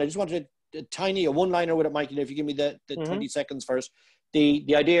last point, I just wanted a one-liner with it, Mikey, if you give me the 20 seconds first.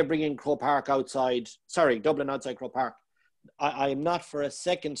 The idea of bringing Dublin outside Croke Park, I am not for a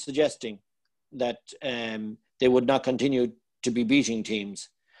second suggesting that they would not continue to be beating teams.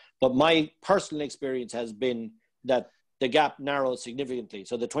 But my personal experience has been that the gap narrows significantly.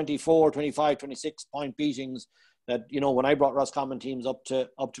 So the 24, 25, 26 point beatings that, when I brought Roscommon teams up to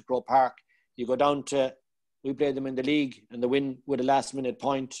Croke Park, you go down to, we play them in the league and they win with a last minute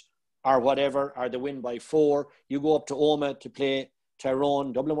point or whatever, or they win by 4. You go up to Omagh to play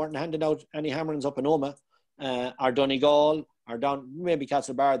Tyrone. Dublin weren't handing out any hammerings up in Omagh. or Donegal, or down maybe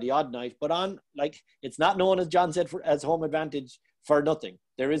Castlebar the odd night, but on, like, it's not known, as John said, as home advantage for nothing.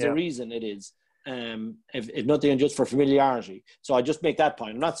 There is a reason it is. If nothing, just for familiarity. So I just make that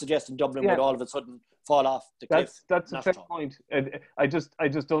point. I'm not suggesting Dublin would all of a sudden fall off the cliff. That's a fair point. I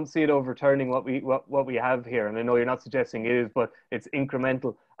just don't see it overturning what we have here. And I know you're not suggesting it is, but it's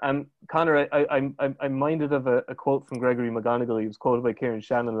incremental. Conor, I'm minded of a quote from Gregory McGonigal. He was quoted by Kieran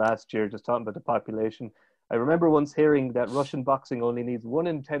Shannon last year, just talking about the population. I remember once hearing that Russian boxing only needs 1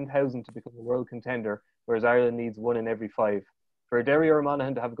 in 10,000 to become a world contender, whereas Ireland needs 1 in every 5. For a Derry or a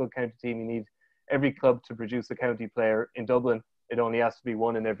Monaghan to have a good county team, you need every club to produce a county player. In Dublin, it only has to be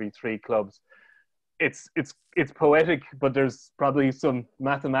 1 in every 3 clubs. It's poetic, but there's probably some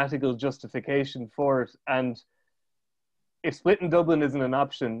mathematical justification for it. And if splitting Dublin isn't an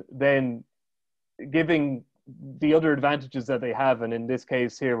option, then giving the other advantages that they have, and in this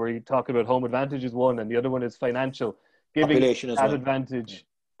case here, where you talk about home advantage is one, and the other one is financial, giving that advantage,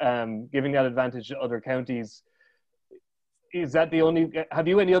 giving that advantage to other counties. Is that the only? Have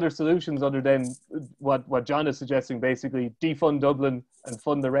you any other solutions other than what John is suggesting? Basically, defund Dublin and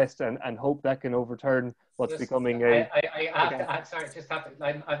fund the rest, and hope that can overturn what's becoming a.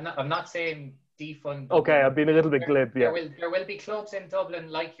 I'm not saying defund. Dublin. Okay, I've been a little bit glib. Yeah, there will be clubs in Dublin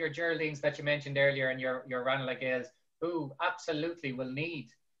like your Geraldines that you mentioned earlier, and your Ranelagh Gales, who absolutely will need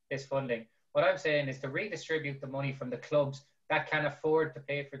this funding. What I'm saying is to redistribute the money from the clubs that can afford to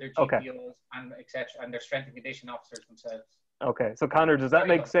pay for their GPOs and etc. and their strength and condition officers themselves. Okay, so Conor, does that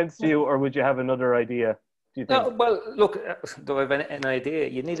make sense to you, or would you have another idea? Do you think? No, well, look, though I have an idea,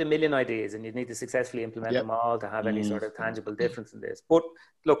 you need a million ideas, and you need to successfully implement them all to have any sort of tangible difference in this. But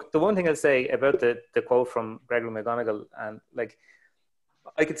look, the one thing I'll say about the quote from Gregory McGonigal, and like,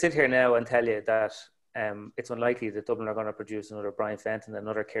 I could sit here now and tell you that it's unlikely that Dublin are going to produce another Brian Fenton and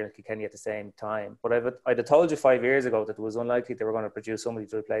another Kieran Kilkenny at the same time. But I'd have told you 5 years ago that it was unlikely they were going to produce somebody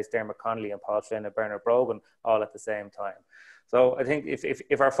to replace Dermot Connolly and Paul Flynn and Bernard Brogan all at the same time. So I think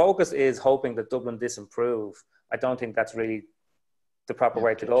if our focus is hoping that Dublin disimprove, I don't think that's really the proper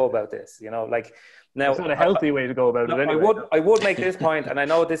way to go about this. You know, like now it's not a healthy way to go about it. Anyway. I would make this point, and I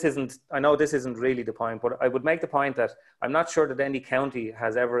know this isn't really the point, but I would make the point that I'm not sure that any county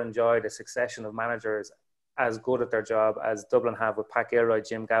has ever enjoyed a succession of managers as good at their job as Dublin have with Pat Gilroy,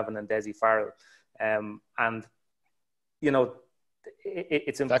 Jim Gavin, and Desi Farrell, and you know.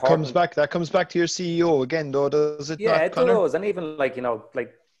 It's important. That comes back to your CEO again, though, does it? Yeah, not, it Conor? does, and even it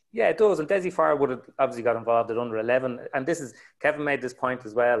does. And Desi Farr would have obviously got involved at under 11, and Kevin made this point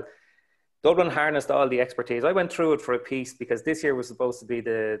as well. Dublin harnessed all the expertise. I went through it for a piece because this year was supposed to be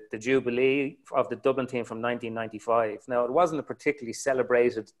the jubilee of the Dublin team from 1995. Now, it wasn't a particularly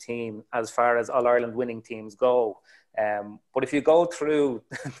celebrated team as far as All Ireland winning teams go, but if you go through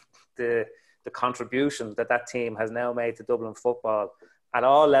the contribution that team has now made to Dublin football at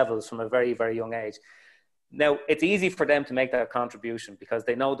all levels from a very, very young age. Now, it's easy for them to make that contribution because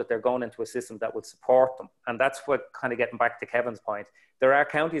they know that they're going into a system that will support them. And that's what, kind of getting back to Kevin's point, there are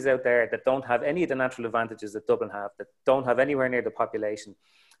counties out there that don't have any of the natural advantages that Dublin have, that don't have anywhere near the population,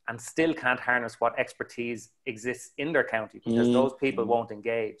 and still can't harness what expertise exists in their county because those people won't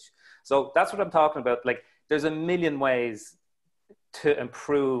engage. So that's what I'm talking about. Like, there's a million ways to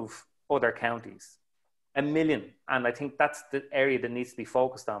improve other counties, a million, and I think that's the area that needs to be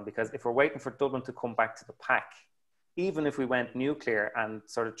focused on, because if we're waiting for Dublin to come back to the pack, even if we went nuclear and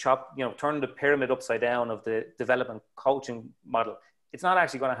sort of turn the pyramid upside down of the development coaching model, it's not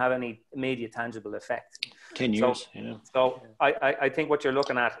actually going to have any immediate tangible effect. 10 years. So I think what you're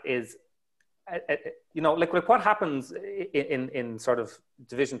looking at is, like what happens in sort of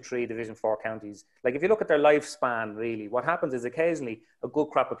Division 3, Division 4 counties, like if you look at their lifespan, really, what happens is occasionally a good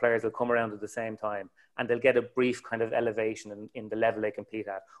crop of players will come around at the same time and they'll get a brief kind of elevation in the level they compete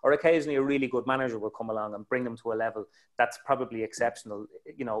at. Or occasionally a really good manager will come along and bring them to a level that's probably exceptional,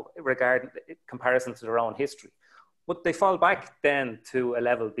 regarding comparison to their own history. But they fall back then to a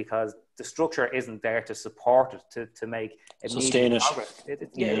level because the structure isn't there to support it, to make sustain it. Progress.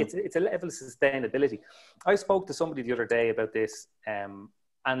 It's a level of sustainability. I spoke to somebody the other day about this, and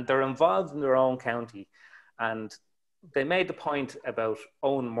they're involved in their own county, and they made the point about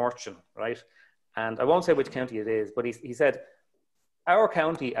Owen Murchan, right? And I won't say which county it is, but he said, our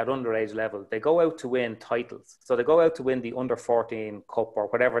county at underage level, they go out to win titles. So they go out to win the under 14 cup or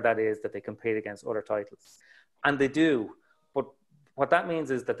whatever that is that they compete against other titles. And they do, but what that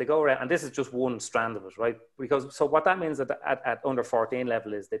means is that they go around, and this is just one strand of it, right? So what that means at under 14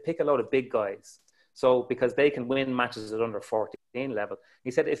 level is they pick a lot of big guys. So because they can win matches at under 14 level.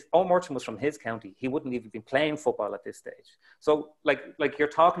 He said if Owen Murchan was from his county, he wouldn't even be playing football at this stage. So like you're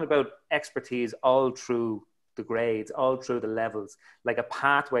talking about expertise all through the grades, all through the levels, like a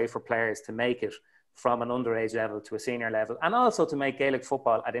pathway for players to make it from an underage level to a senior level, and also to make Gaelic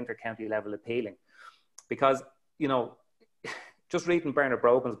football at inter-county level appealing. Because, you know, just reading Bernard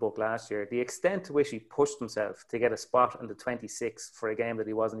Brogan's book last year, the extent to which he pushed himself to get a spot in the 26 for a game that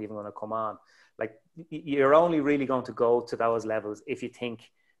he wasn't even going to come on, like, you're only really going to go to those levels if you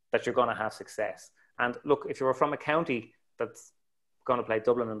think that you're going to have success. And look, if you were from a county that's going to play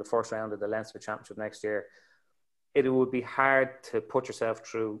Dublin in the first round of the Leinster Championship next year, it would be hard to put yourself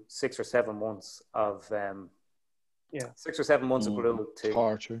through 6 or 7 months of 6 or 7 months of gruel to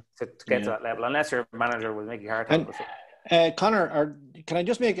get to that level, unless your manager will make you hard. Conor, can I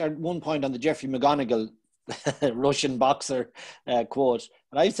just make one point on the Jeffrey McGonigal Russian boxer quote?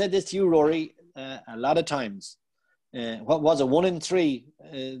 And I've said this to you, Rory, a lot of times. What was it? 1 in 3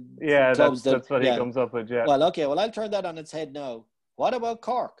 clubs that's what he comes up with. Yeah. Well, okay. Well, I'll turn that on its head now. What about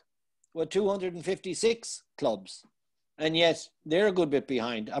Cork with 256 clubs, and yet they're a good bit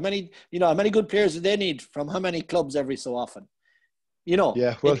behind? How many good players do they need from how many clubs every so often? You know.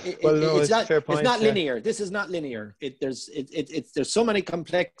 Yeah. Well, it's not. Fair point, it's not linear. This is not linear. There's so many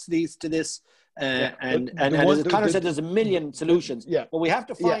complexities to this. And as Conor said, there's a million solutions. Yeah. But we have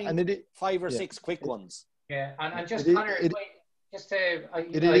to find 5 or 6 quick ones. Yeah, and just Conor,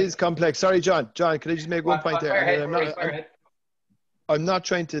 it is complex. Sorry, John. John, can I just make one point there? I'm not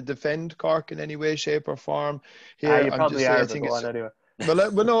trying to defend Cork in any way, shape, or form. Here, you probably are. Anyway.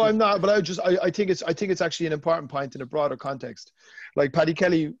 But no, I'm not. But I think it's actually an important point in a broader context. Like Paddy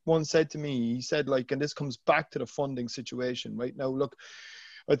Kelly once said to me, he said, like, and this comes back to the funding situation right now. Look,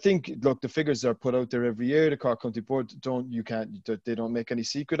 I think the figures are put out there every year. The Cork County Board they don't make any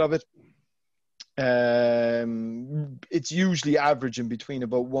secret of it. It's usually averaging between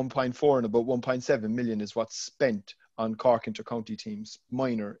about 1.4 and about 1.7 million is what's spent on Cork inter-county teams,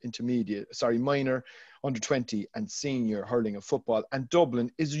 minor, under 20 and senior hurling of football. And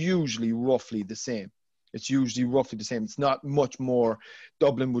Dublin is usually roughly the same. It's not much more.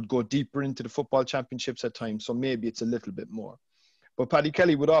 Dublin would go deeper into the football championships at times, so maybe it's a little bit more. But Paddy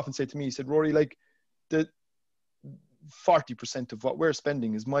Kelly would often say to me, he said, Rory, like, the 40% of what we're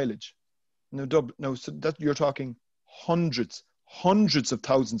spending is mileage. So that you're talking hundreds of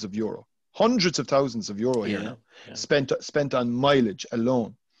thousands of euro. Hundreds of thousands of euro here now, spent on mileage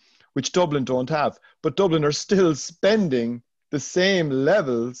alone, which Dublin don't have. But Dublin are still spending the same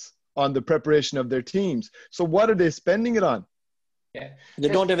levels on the preparation of their teams. So what are they spending it on? Yeah, they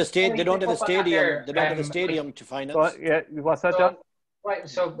don't have a stadium. They don't have a stadium. They don't have a stadium to finance. What's that, John? Right.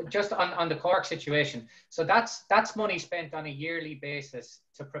 So just on the Cork situation, so that's money spent on a yearly basis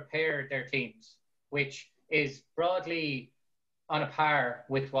to prepare their teams, which is broadly on a par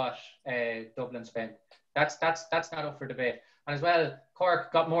with what Dublin spent. That's not up for debate. And as well,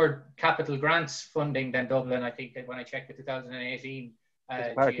 Cork got more capital grants funding than Dublin. I think when I checked the 2018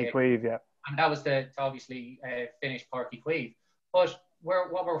 Páirc Uí Chaoimh, and that was to obviously finish Páirc Uí Chaoimh. But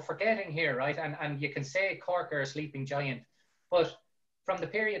what we're forgetting here, right? And you can say Cork are a sleeping giant, but from the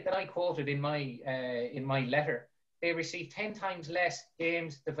period that I quoted in my letter, they received 10 times less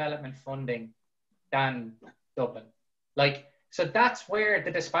games development funding than Dublin. So that's where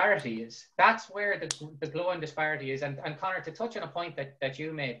the disparity is. That's where the glowing disparity is. And Conor, to touch on a point that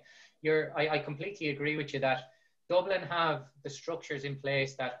you made, I completely agree with you that Dublin have the structures in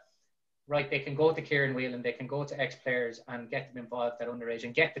place that, right, they can go to Kieran Whelan, they can go to ex-players and get them involved at underage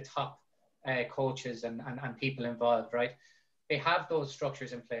and get the top coaches and people involved, right? They have those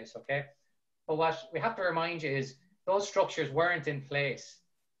structures in place, okay? But what we have to remind you is those structures weren't in place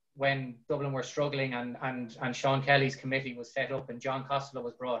when Dublin were struggling and Sean Kelly's committee was set up and John Costello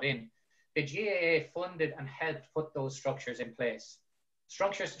was brought in. The GAA funded and helped put those structures in place.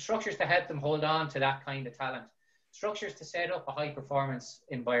 Structures to help them hold on to that kind of talent. Structures to set up a high-performance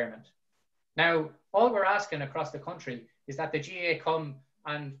environment. Now, all we're asking across the country is that the GAA come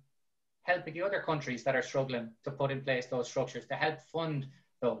and help the other countries that are struggling to put in place those structures, to help fund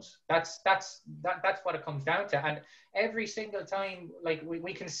those. That's what it comes down to. And every single time, like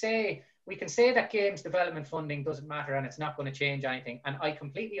we can say that games development funding doesn't matter and it's not going to change anything. And I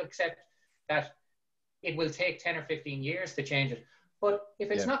completely accept that it will take 10 or 15 years to change it. But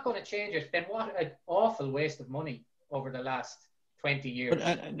if it's not going to change it, then what an awful waste of money over the last 20 years.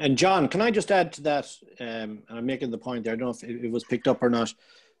 And John, can I just add to that? And I'm making the point there, I don't know if it was picked up or not,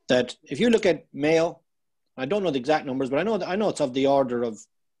 that if you look at Mayo, I don't know the exact numbers, but I know it's of the order of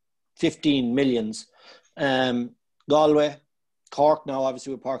 15 millions. Galway, Cork now,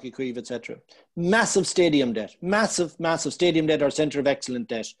 obviously with Páirc Uí Chaoimh, etc. Massive stadium debt, massive stadium debt or centre of excellent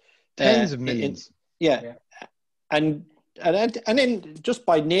debt. Tens of millions. And then just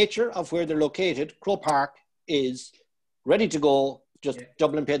by nature of where they're located, Croke Park is ready to go. Just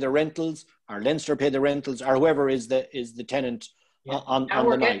Dublin pay the rentals, or Leinster pay the rentals, or whoever is the tenant on the night. Now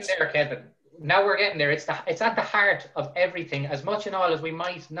we're getting there, Kevin. Now we're getting there. It's at the heart of everything, as much and all as we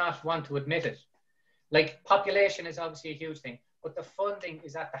might not want to admit it. Like, population is obviously a huge thing, but the funding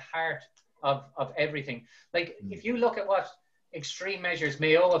is at the heart of everything. Like, if you look at what extreme measures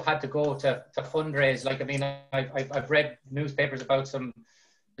Mayo have had to go to fundraise, like, I mean, I've read newspapers about some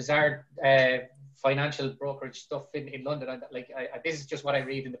bizarre financial brokerage stuff in London, and this is just what I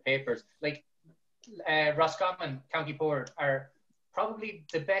read in the papers. Like, Roscommon County Board are probably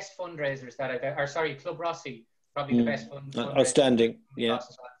the best fundraisers that Club Rossi, probably the best fundraisers. Outstanding, yeah.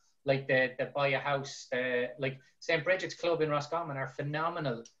 Like the Buy a House, like St. Bridget's Club in Roscommon are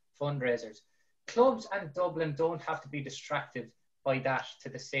phenomenal fundraisers. Clubs and Dublin don't have to be distracted by that to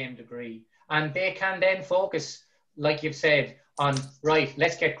the same degree. And they can then focus, like you've said, on, right,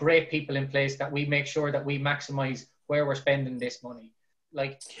 let's get great people in place that we make sure that we maximise where we're spending this money.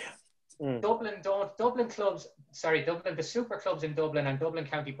 Like, the super clubs in Dublin and Dublin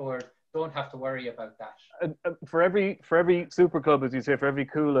County Board don't have to worry about that. For every super club, as you say, for every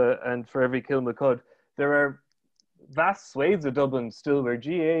Coola and for every Kilmacud, there are vast swathes of Dublin still where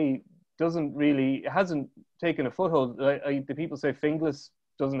GA hasn't taken a foothold. The people say Finglas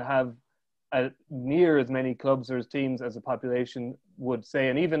doesn't have near as many clubs or as teams as a population would say,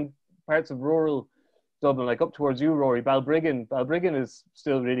 and even parts of rural Dublin, like up towards you, Rory, Balbriggan is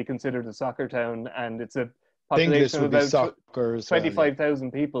still really considered a soccer town, and it's a population of about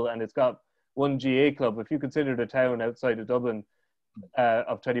 25,000 people, and it's got one GA club. If you consider the town outside of Dublin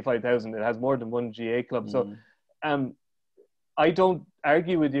of 25,000, it has more than one GA club. So I don't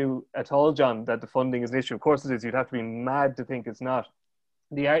argue with you at all, John, that the funding is an issue. Of course it is. You'd have to be mad to think it's not.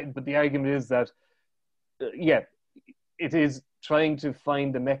 But the argument is that, it is trying to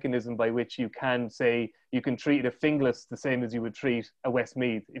find the mechanism by which you can say you can treat a Finglas the same as you would treat a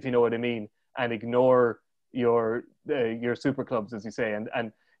Westmeath, if you know what I mean, and ignore your super clubs, as you say,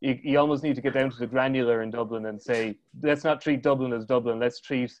 and you almost need to get down to the granular in Dublin and say, let's not treat Dublin as Dublin. Let's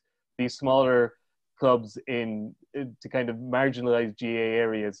treat these smaller clubs to kind of marginalised GA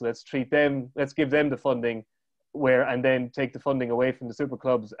areas. Let's treat them. Let's give them the funding, and then take the funding away from the super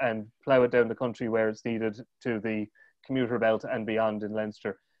clubs and plough it down the country where it's needed to the commuter belt and beyond in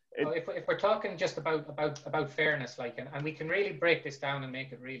Leinster. If we're talking just about fairness, like, and we can really break this down and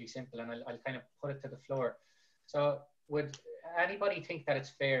make it really simple, and I'll kind of put it to the floor. So would anybody think that it's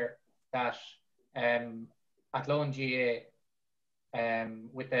fair that Athlone GA,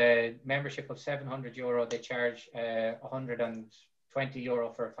 with a membership of €700, they charge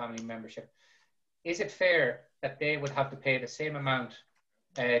 €120 for a family membership? Is it fair that they would have to pay the same amount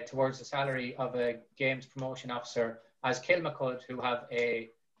towards the salary of a games promotion officer as Kilmacud, who have a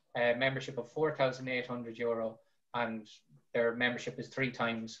membership of €4,800 and their membership is 3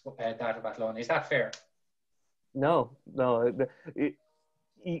 times that of Athlone? Is that fair? No.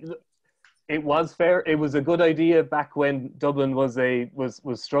 It was fair. It was a good idea back when Dublin was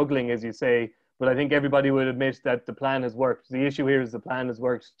struggling, as you say. But I think everybody would admit that the plan has worked. The issue here is the plan has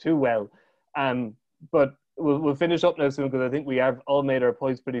worked too well. But we'll finish up now soon, because I think we have all made our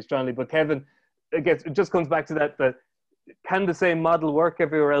points pretty strongly. But Kevin, it just comes back to that can the same model work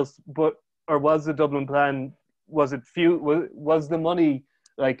everywhere else? Or was the Dublin plan? Was the money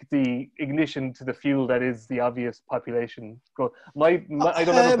like the ignition to the fuel that is the obvious population growth? I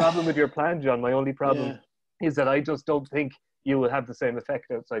don't have a problem with your plan, John. My only problem is that I just don't think you will have the same effect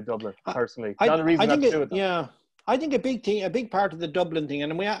outside Dublin, personally. Not a reason not to do it. Yeah, I think a big part of the Dublin thing,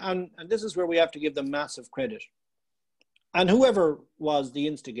 and this is where we have to give them massive credit. And whoever was the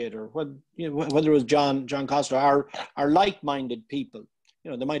instigator, whether it was John Costa or like-minded people,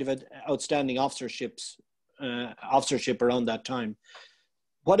 they might have had outstanding officership around that time.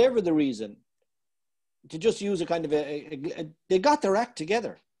 Whatever the reason, to just use a kind of they got their act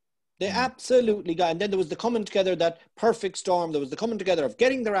together. They absolutely got, and then there was the coming together, that perfect storm. There was the coming together of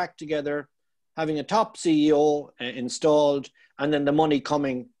getting their act together, having a top CEO installed, and then the money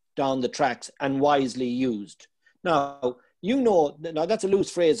coming down the tracks and wisely used. Now that's a loose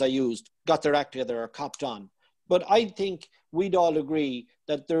phrase I used, got their act together or copped on. But I think we'd all agree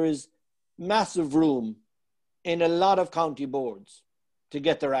that there is massive room in a lot of county boards to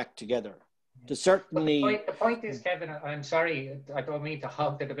get their act together. To certainly... The point is, Kevin, I'm sorry, I don't mean to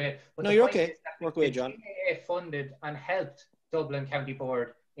hog the debate. But no, you're okay. Work away, John. GAA funded and helped Dublin County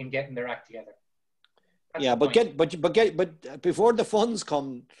Board in getting their act together. But before the funds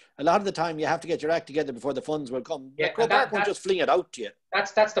come, a lot of the time you have to get your act together before the funds will come. Yeah, Croke Park won't just fling it out to you.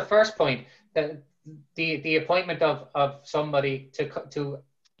 That's the first point. The appointment of somebody to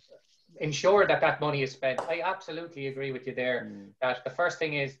ensure that money is spent. I absolutely agree with you there. That the first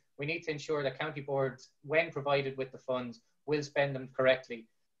thing is we need to ensure that county boards, when provided with the funds, will spend them correctly.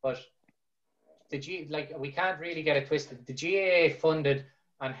 But we can't really get it twisted. The GAA funded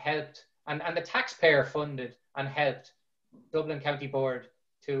and helped, and the taxpayer funded and helped Dublin County Board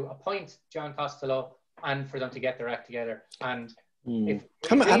to appoint John Costello and for them to get their act together. And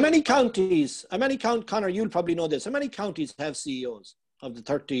how many counties, Conor, you'll probably know this, how many counties have CEOs of the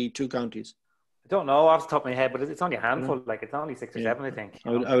 32 counties? I don't know off the top of my head, but it's only a handful. Like, it's only 6 or 7, I think.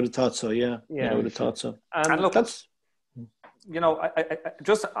 I would have thought so, yeah. I would have thought so. And look, that's... I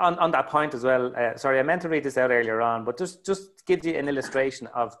just on that point as well, sorry, I meant to read this out earlier on, but just give you an illustration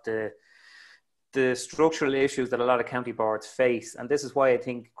of the structural issues that a lot of county boards face. And this is why I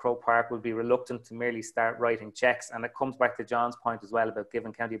think Croke Park will be reluctant to merely start writing checks. And it comes back to John's point as well about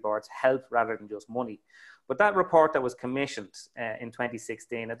giving county boards help rather than just money. But that report that was commissioned in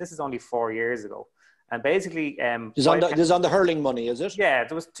 2016, and this is only 4 years ago, and basically... There's on the hurling money, is it? Yeah,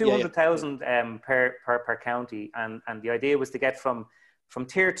 there was 200,000 per county, and the idea was to get from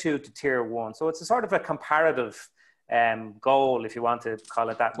tier 2 to tier 1. So it's a sort of a comparative goal, if you want to call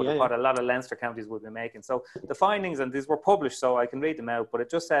it that, what a lot of Leinster counties would be making. So the findings, and these were published, so I can read them out, but it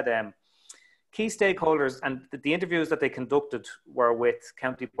just said key stakeholders, and the interviews that they conducted were with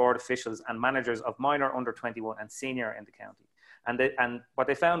county board officials and managers of minor, under 21 and senior in the county. And what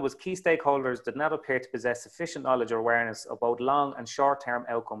they found was key stakeholders did not appear to possess sufficient knowledge or awareness of both long and short-term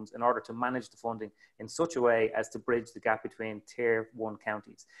outcomes in order to manage the funding in such a way as to bridge the gap between tier 1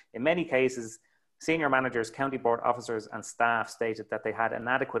 counties. In many cases, senior managers, county board officers and staff stated that they had an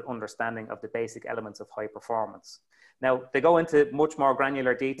adequate understanding of the basic elements of high performance. Now, they go into much more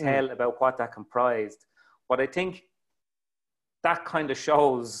granular detail about what that comprised, but I think that kind of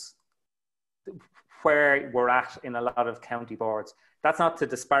shows where we're at in a lot of county boards. That's not to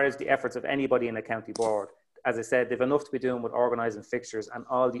disparage the efforts of anybody in a county board. As I said, they've enough to be doing with organising fixtures and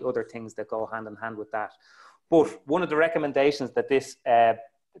all the other things that go hand in hand with that. But one of the recommendations that this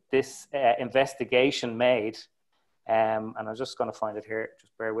investigation made, and I'm just going to find it here,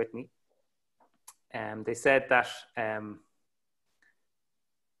 just bear with me. They said that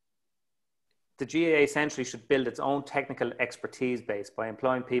the GAA essentially should build its own technical expertise base by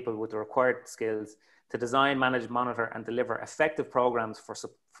employing people with the required skills to design, manage, monitor and deliver effective programs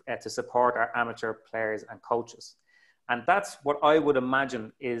to support our amateur players and coaches. And that's what I would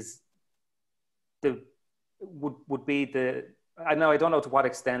imagine is would be the, I don't know to what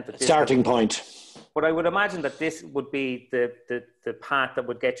extent that starting point, but I would imagine that this would be the path that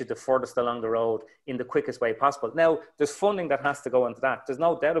would get you the furthest along the road in the quickest way possible. Now, there's funding that has to go into that. There's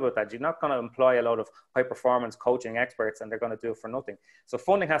no doubt about that. You're not going to employ a lot of high performance coaching experts and they're going to do it for nothing. So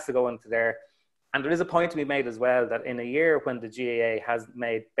funding has to go into there. And there is a point to be made as well that in a year when the GAA has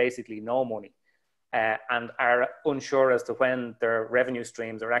made basically no money and are unsure as to when their revenue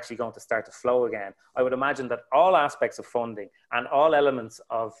streams are actually going to start to flow again, I would imagine that all aspects of funding and all elements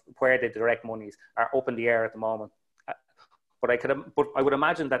of where they direct monies are up in the air at the moment. But I would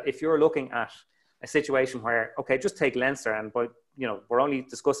imagine that if you're looking at a situation where, okay, just take Leinster, and we're only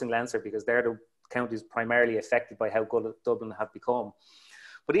discussing Leinster because they're the counties primarily affected by how good Dublin have become.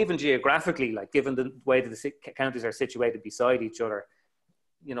 But even geographically, like given the way that the counties are situated beside each other,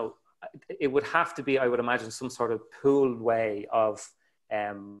 it would have to be, I would imagine, some sort of pooled way of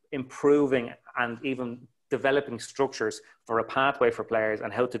improving and even developing structures for a pathway for players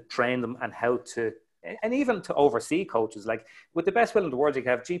and how to train them and even to oversee coaches. Like, with the best will in the world, you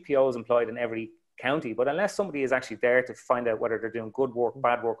can have GPOs employed in every county, but unless somebody is actually there to find out whether they're doing good work,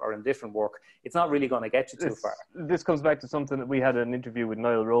 bad work or indifferent work, it's not really going to get you too far. This comes back to something that we had an interview with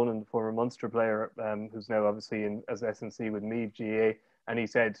Niall Ronan, the former Munster player, who's now obviously as SNC with Meath GAA, and he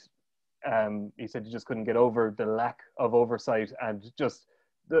said you just couldn't get over the lack of oversight and just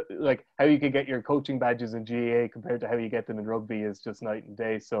like how you could get your coaching badges in GAA compared to how you get them in rugby is just night and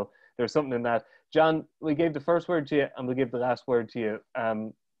day. So there's something in that. John, we gave the first word to you and we'll give the last word to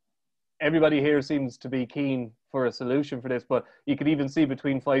you. Everybody here seems to be keen for a solution for this, but you could even see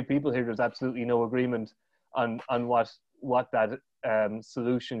between 5 people here, there's absolutely no agreement on what that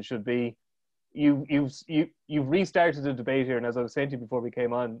solution should be. You've restarted the debate here, and as I was saying to you before we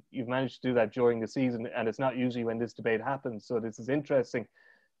came on, you've managed to do that during the season, and it's not usually when this debate happens. So this is interesting.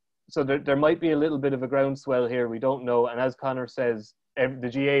 So there might be a little bit of a groundswell here. We don't know. And as Conor says, the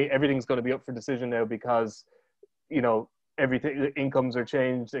GA, everything's going to be up for decision now because, everything, incomes are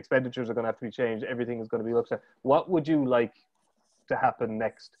changed, expenditures are going to have to be changed, everything is going to be looked at. What would you like to happen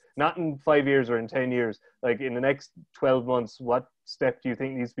next? Not in 5 years or in 10 years, like in the next 12 months, what step do you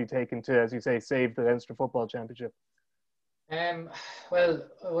think needs to be taken to, as you say, save the Leinster Football Championship? Well,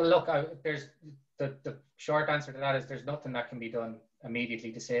 look, there's the short answer to that is there's nothing that can be done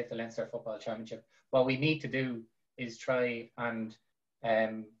immediately to save the Leinster Football Championship. What we need to do is try and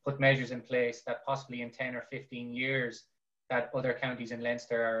put measures in place that possibly in 10 or 15 years that other counties in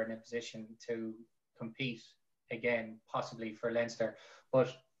Leinster are in a position to compete again, possibly for Leinster.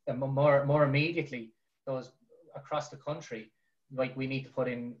 But more immediately, those across the country, like we need to put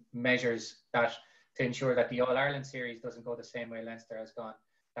in measures that to ensure that the All-Ireland series doesn't go the same way Leinster has gone,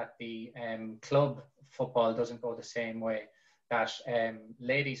 that the club football doesn't go the same way, that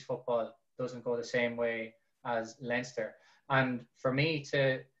ladies football doesn't go the same way as Leinster. And for me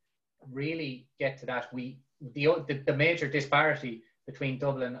to really get to that, the major disparity between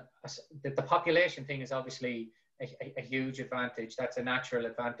Dublin, the population thing is obviously a huge advantage. That's a natural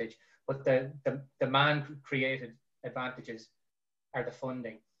advantage. But the man-created advantages are the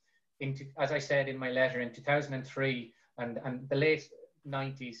funding. As I said in my letter, in 2003 and the late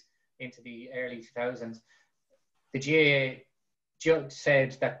 90s into the early 2000s, the GAA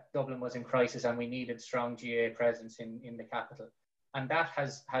said that Dublin was in crisis and we needed strong GAA presence in the capital, and that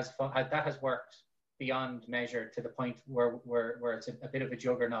has worked beyond measure to the point where it's a bit of a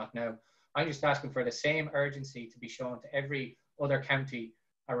juggernaut now. I'm just asking for the same urgency to be shown to every other county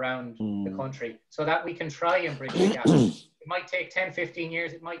around the country so that we can try and bridge the gap. It might take 10, 15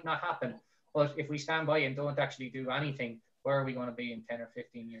 years, it might not happen, but if we stand by and don't actually do anything, where are we going to be in 10 or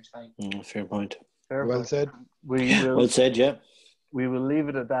 15 years time? Fair point. Well said. Well said, yeah. We will leave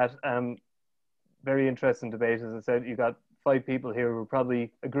it at that. Very interesting debate. As I said, you got 5 people here who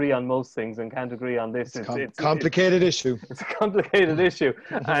probably agree on most things and can't agree on this. It's a complicated issue. It's a complicated issue.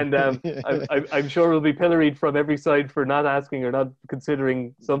 And I'm sure we'll be pilloried from every side for not asking or not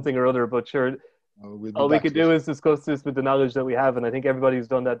considering something or other. But sure, all we can do is discuss this with the knowledge that we have. And I think everybody's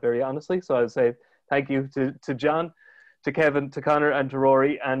done that very honestly. So I'll say thank you to John, to Kevin, to Conor and to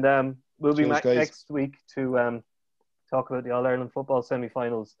Rory. And we'll be back next week to talk about the All-Ireland football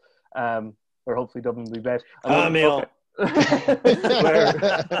semi-finals, where hopefully Dublin will be bet.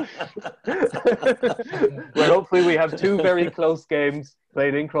 Where hopefully we have 2 very close games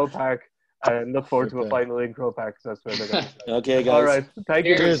played in Croke Park, and look forward to a final in Croke Park. So that's where they're going. Okay, guys. All right. Thank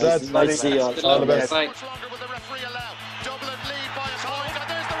you. Cheers, lads. Nice to see you all. All the best.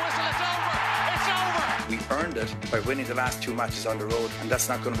 We earned it by winning the last 2 matches on the road, and that's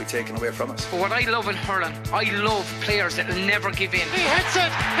not going to be taken away from us. But what I love in hurling, I love players that will never give in. He hits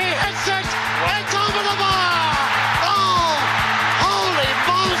it! It's over the bar!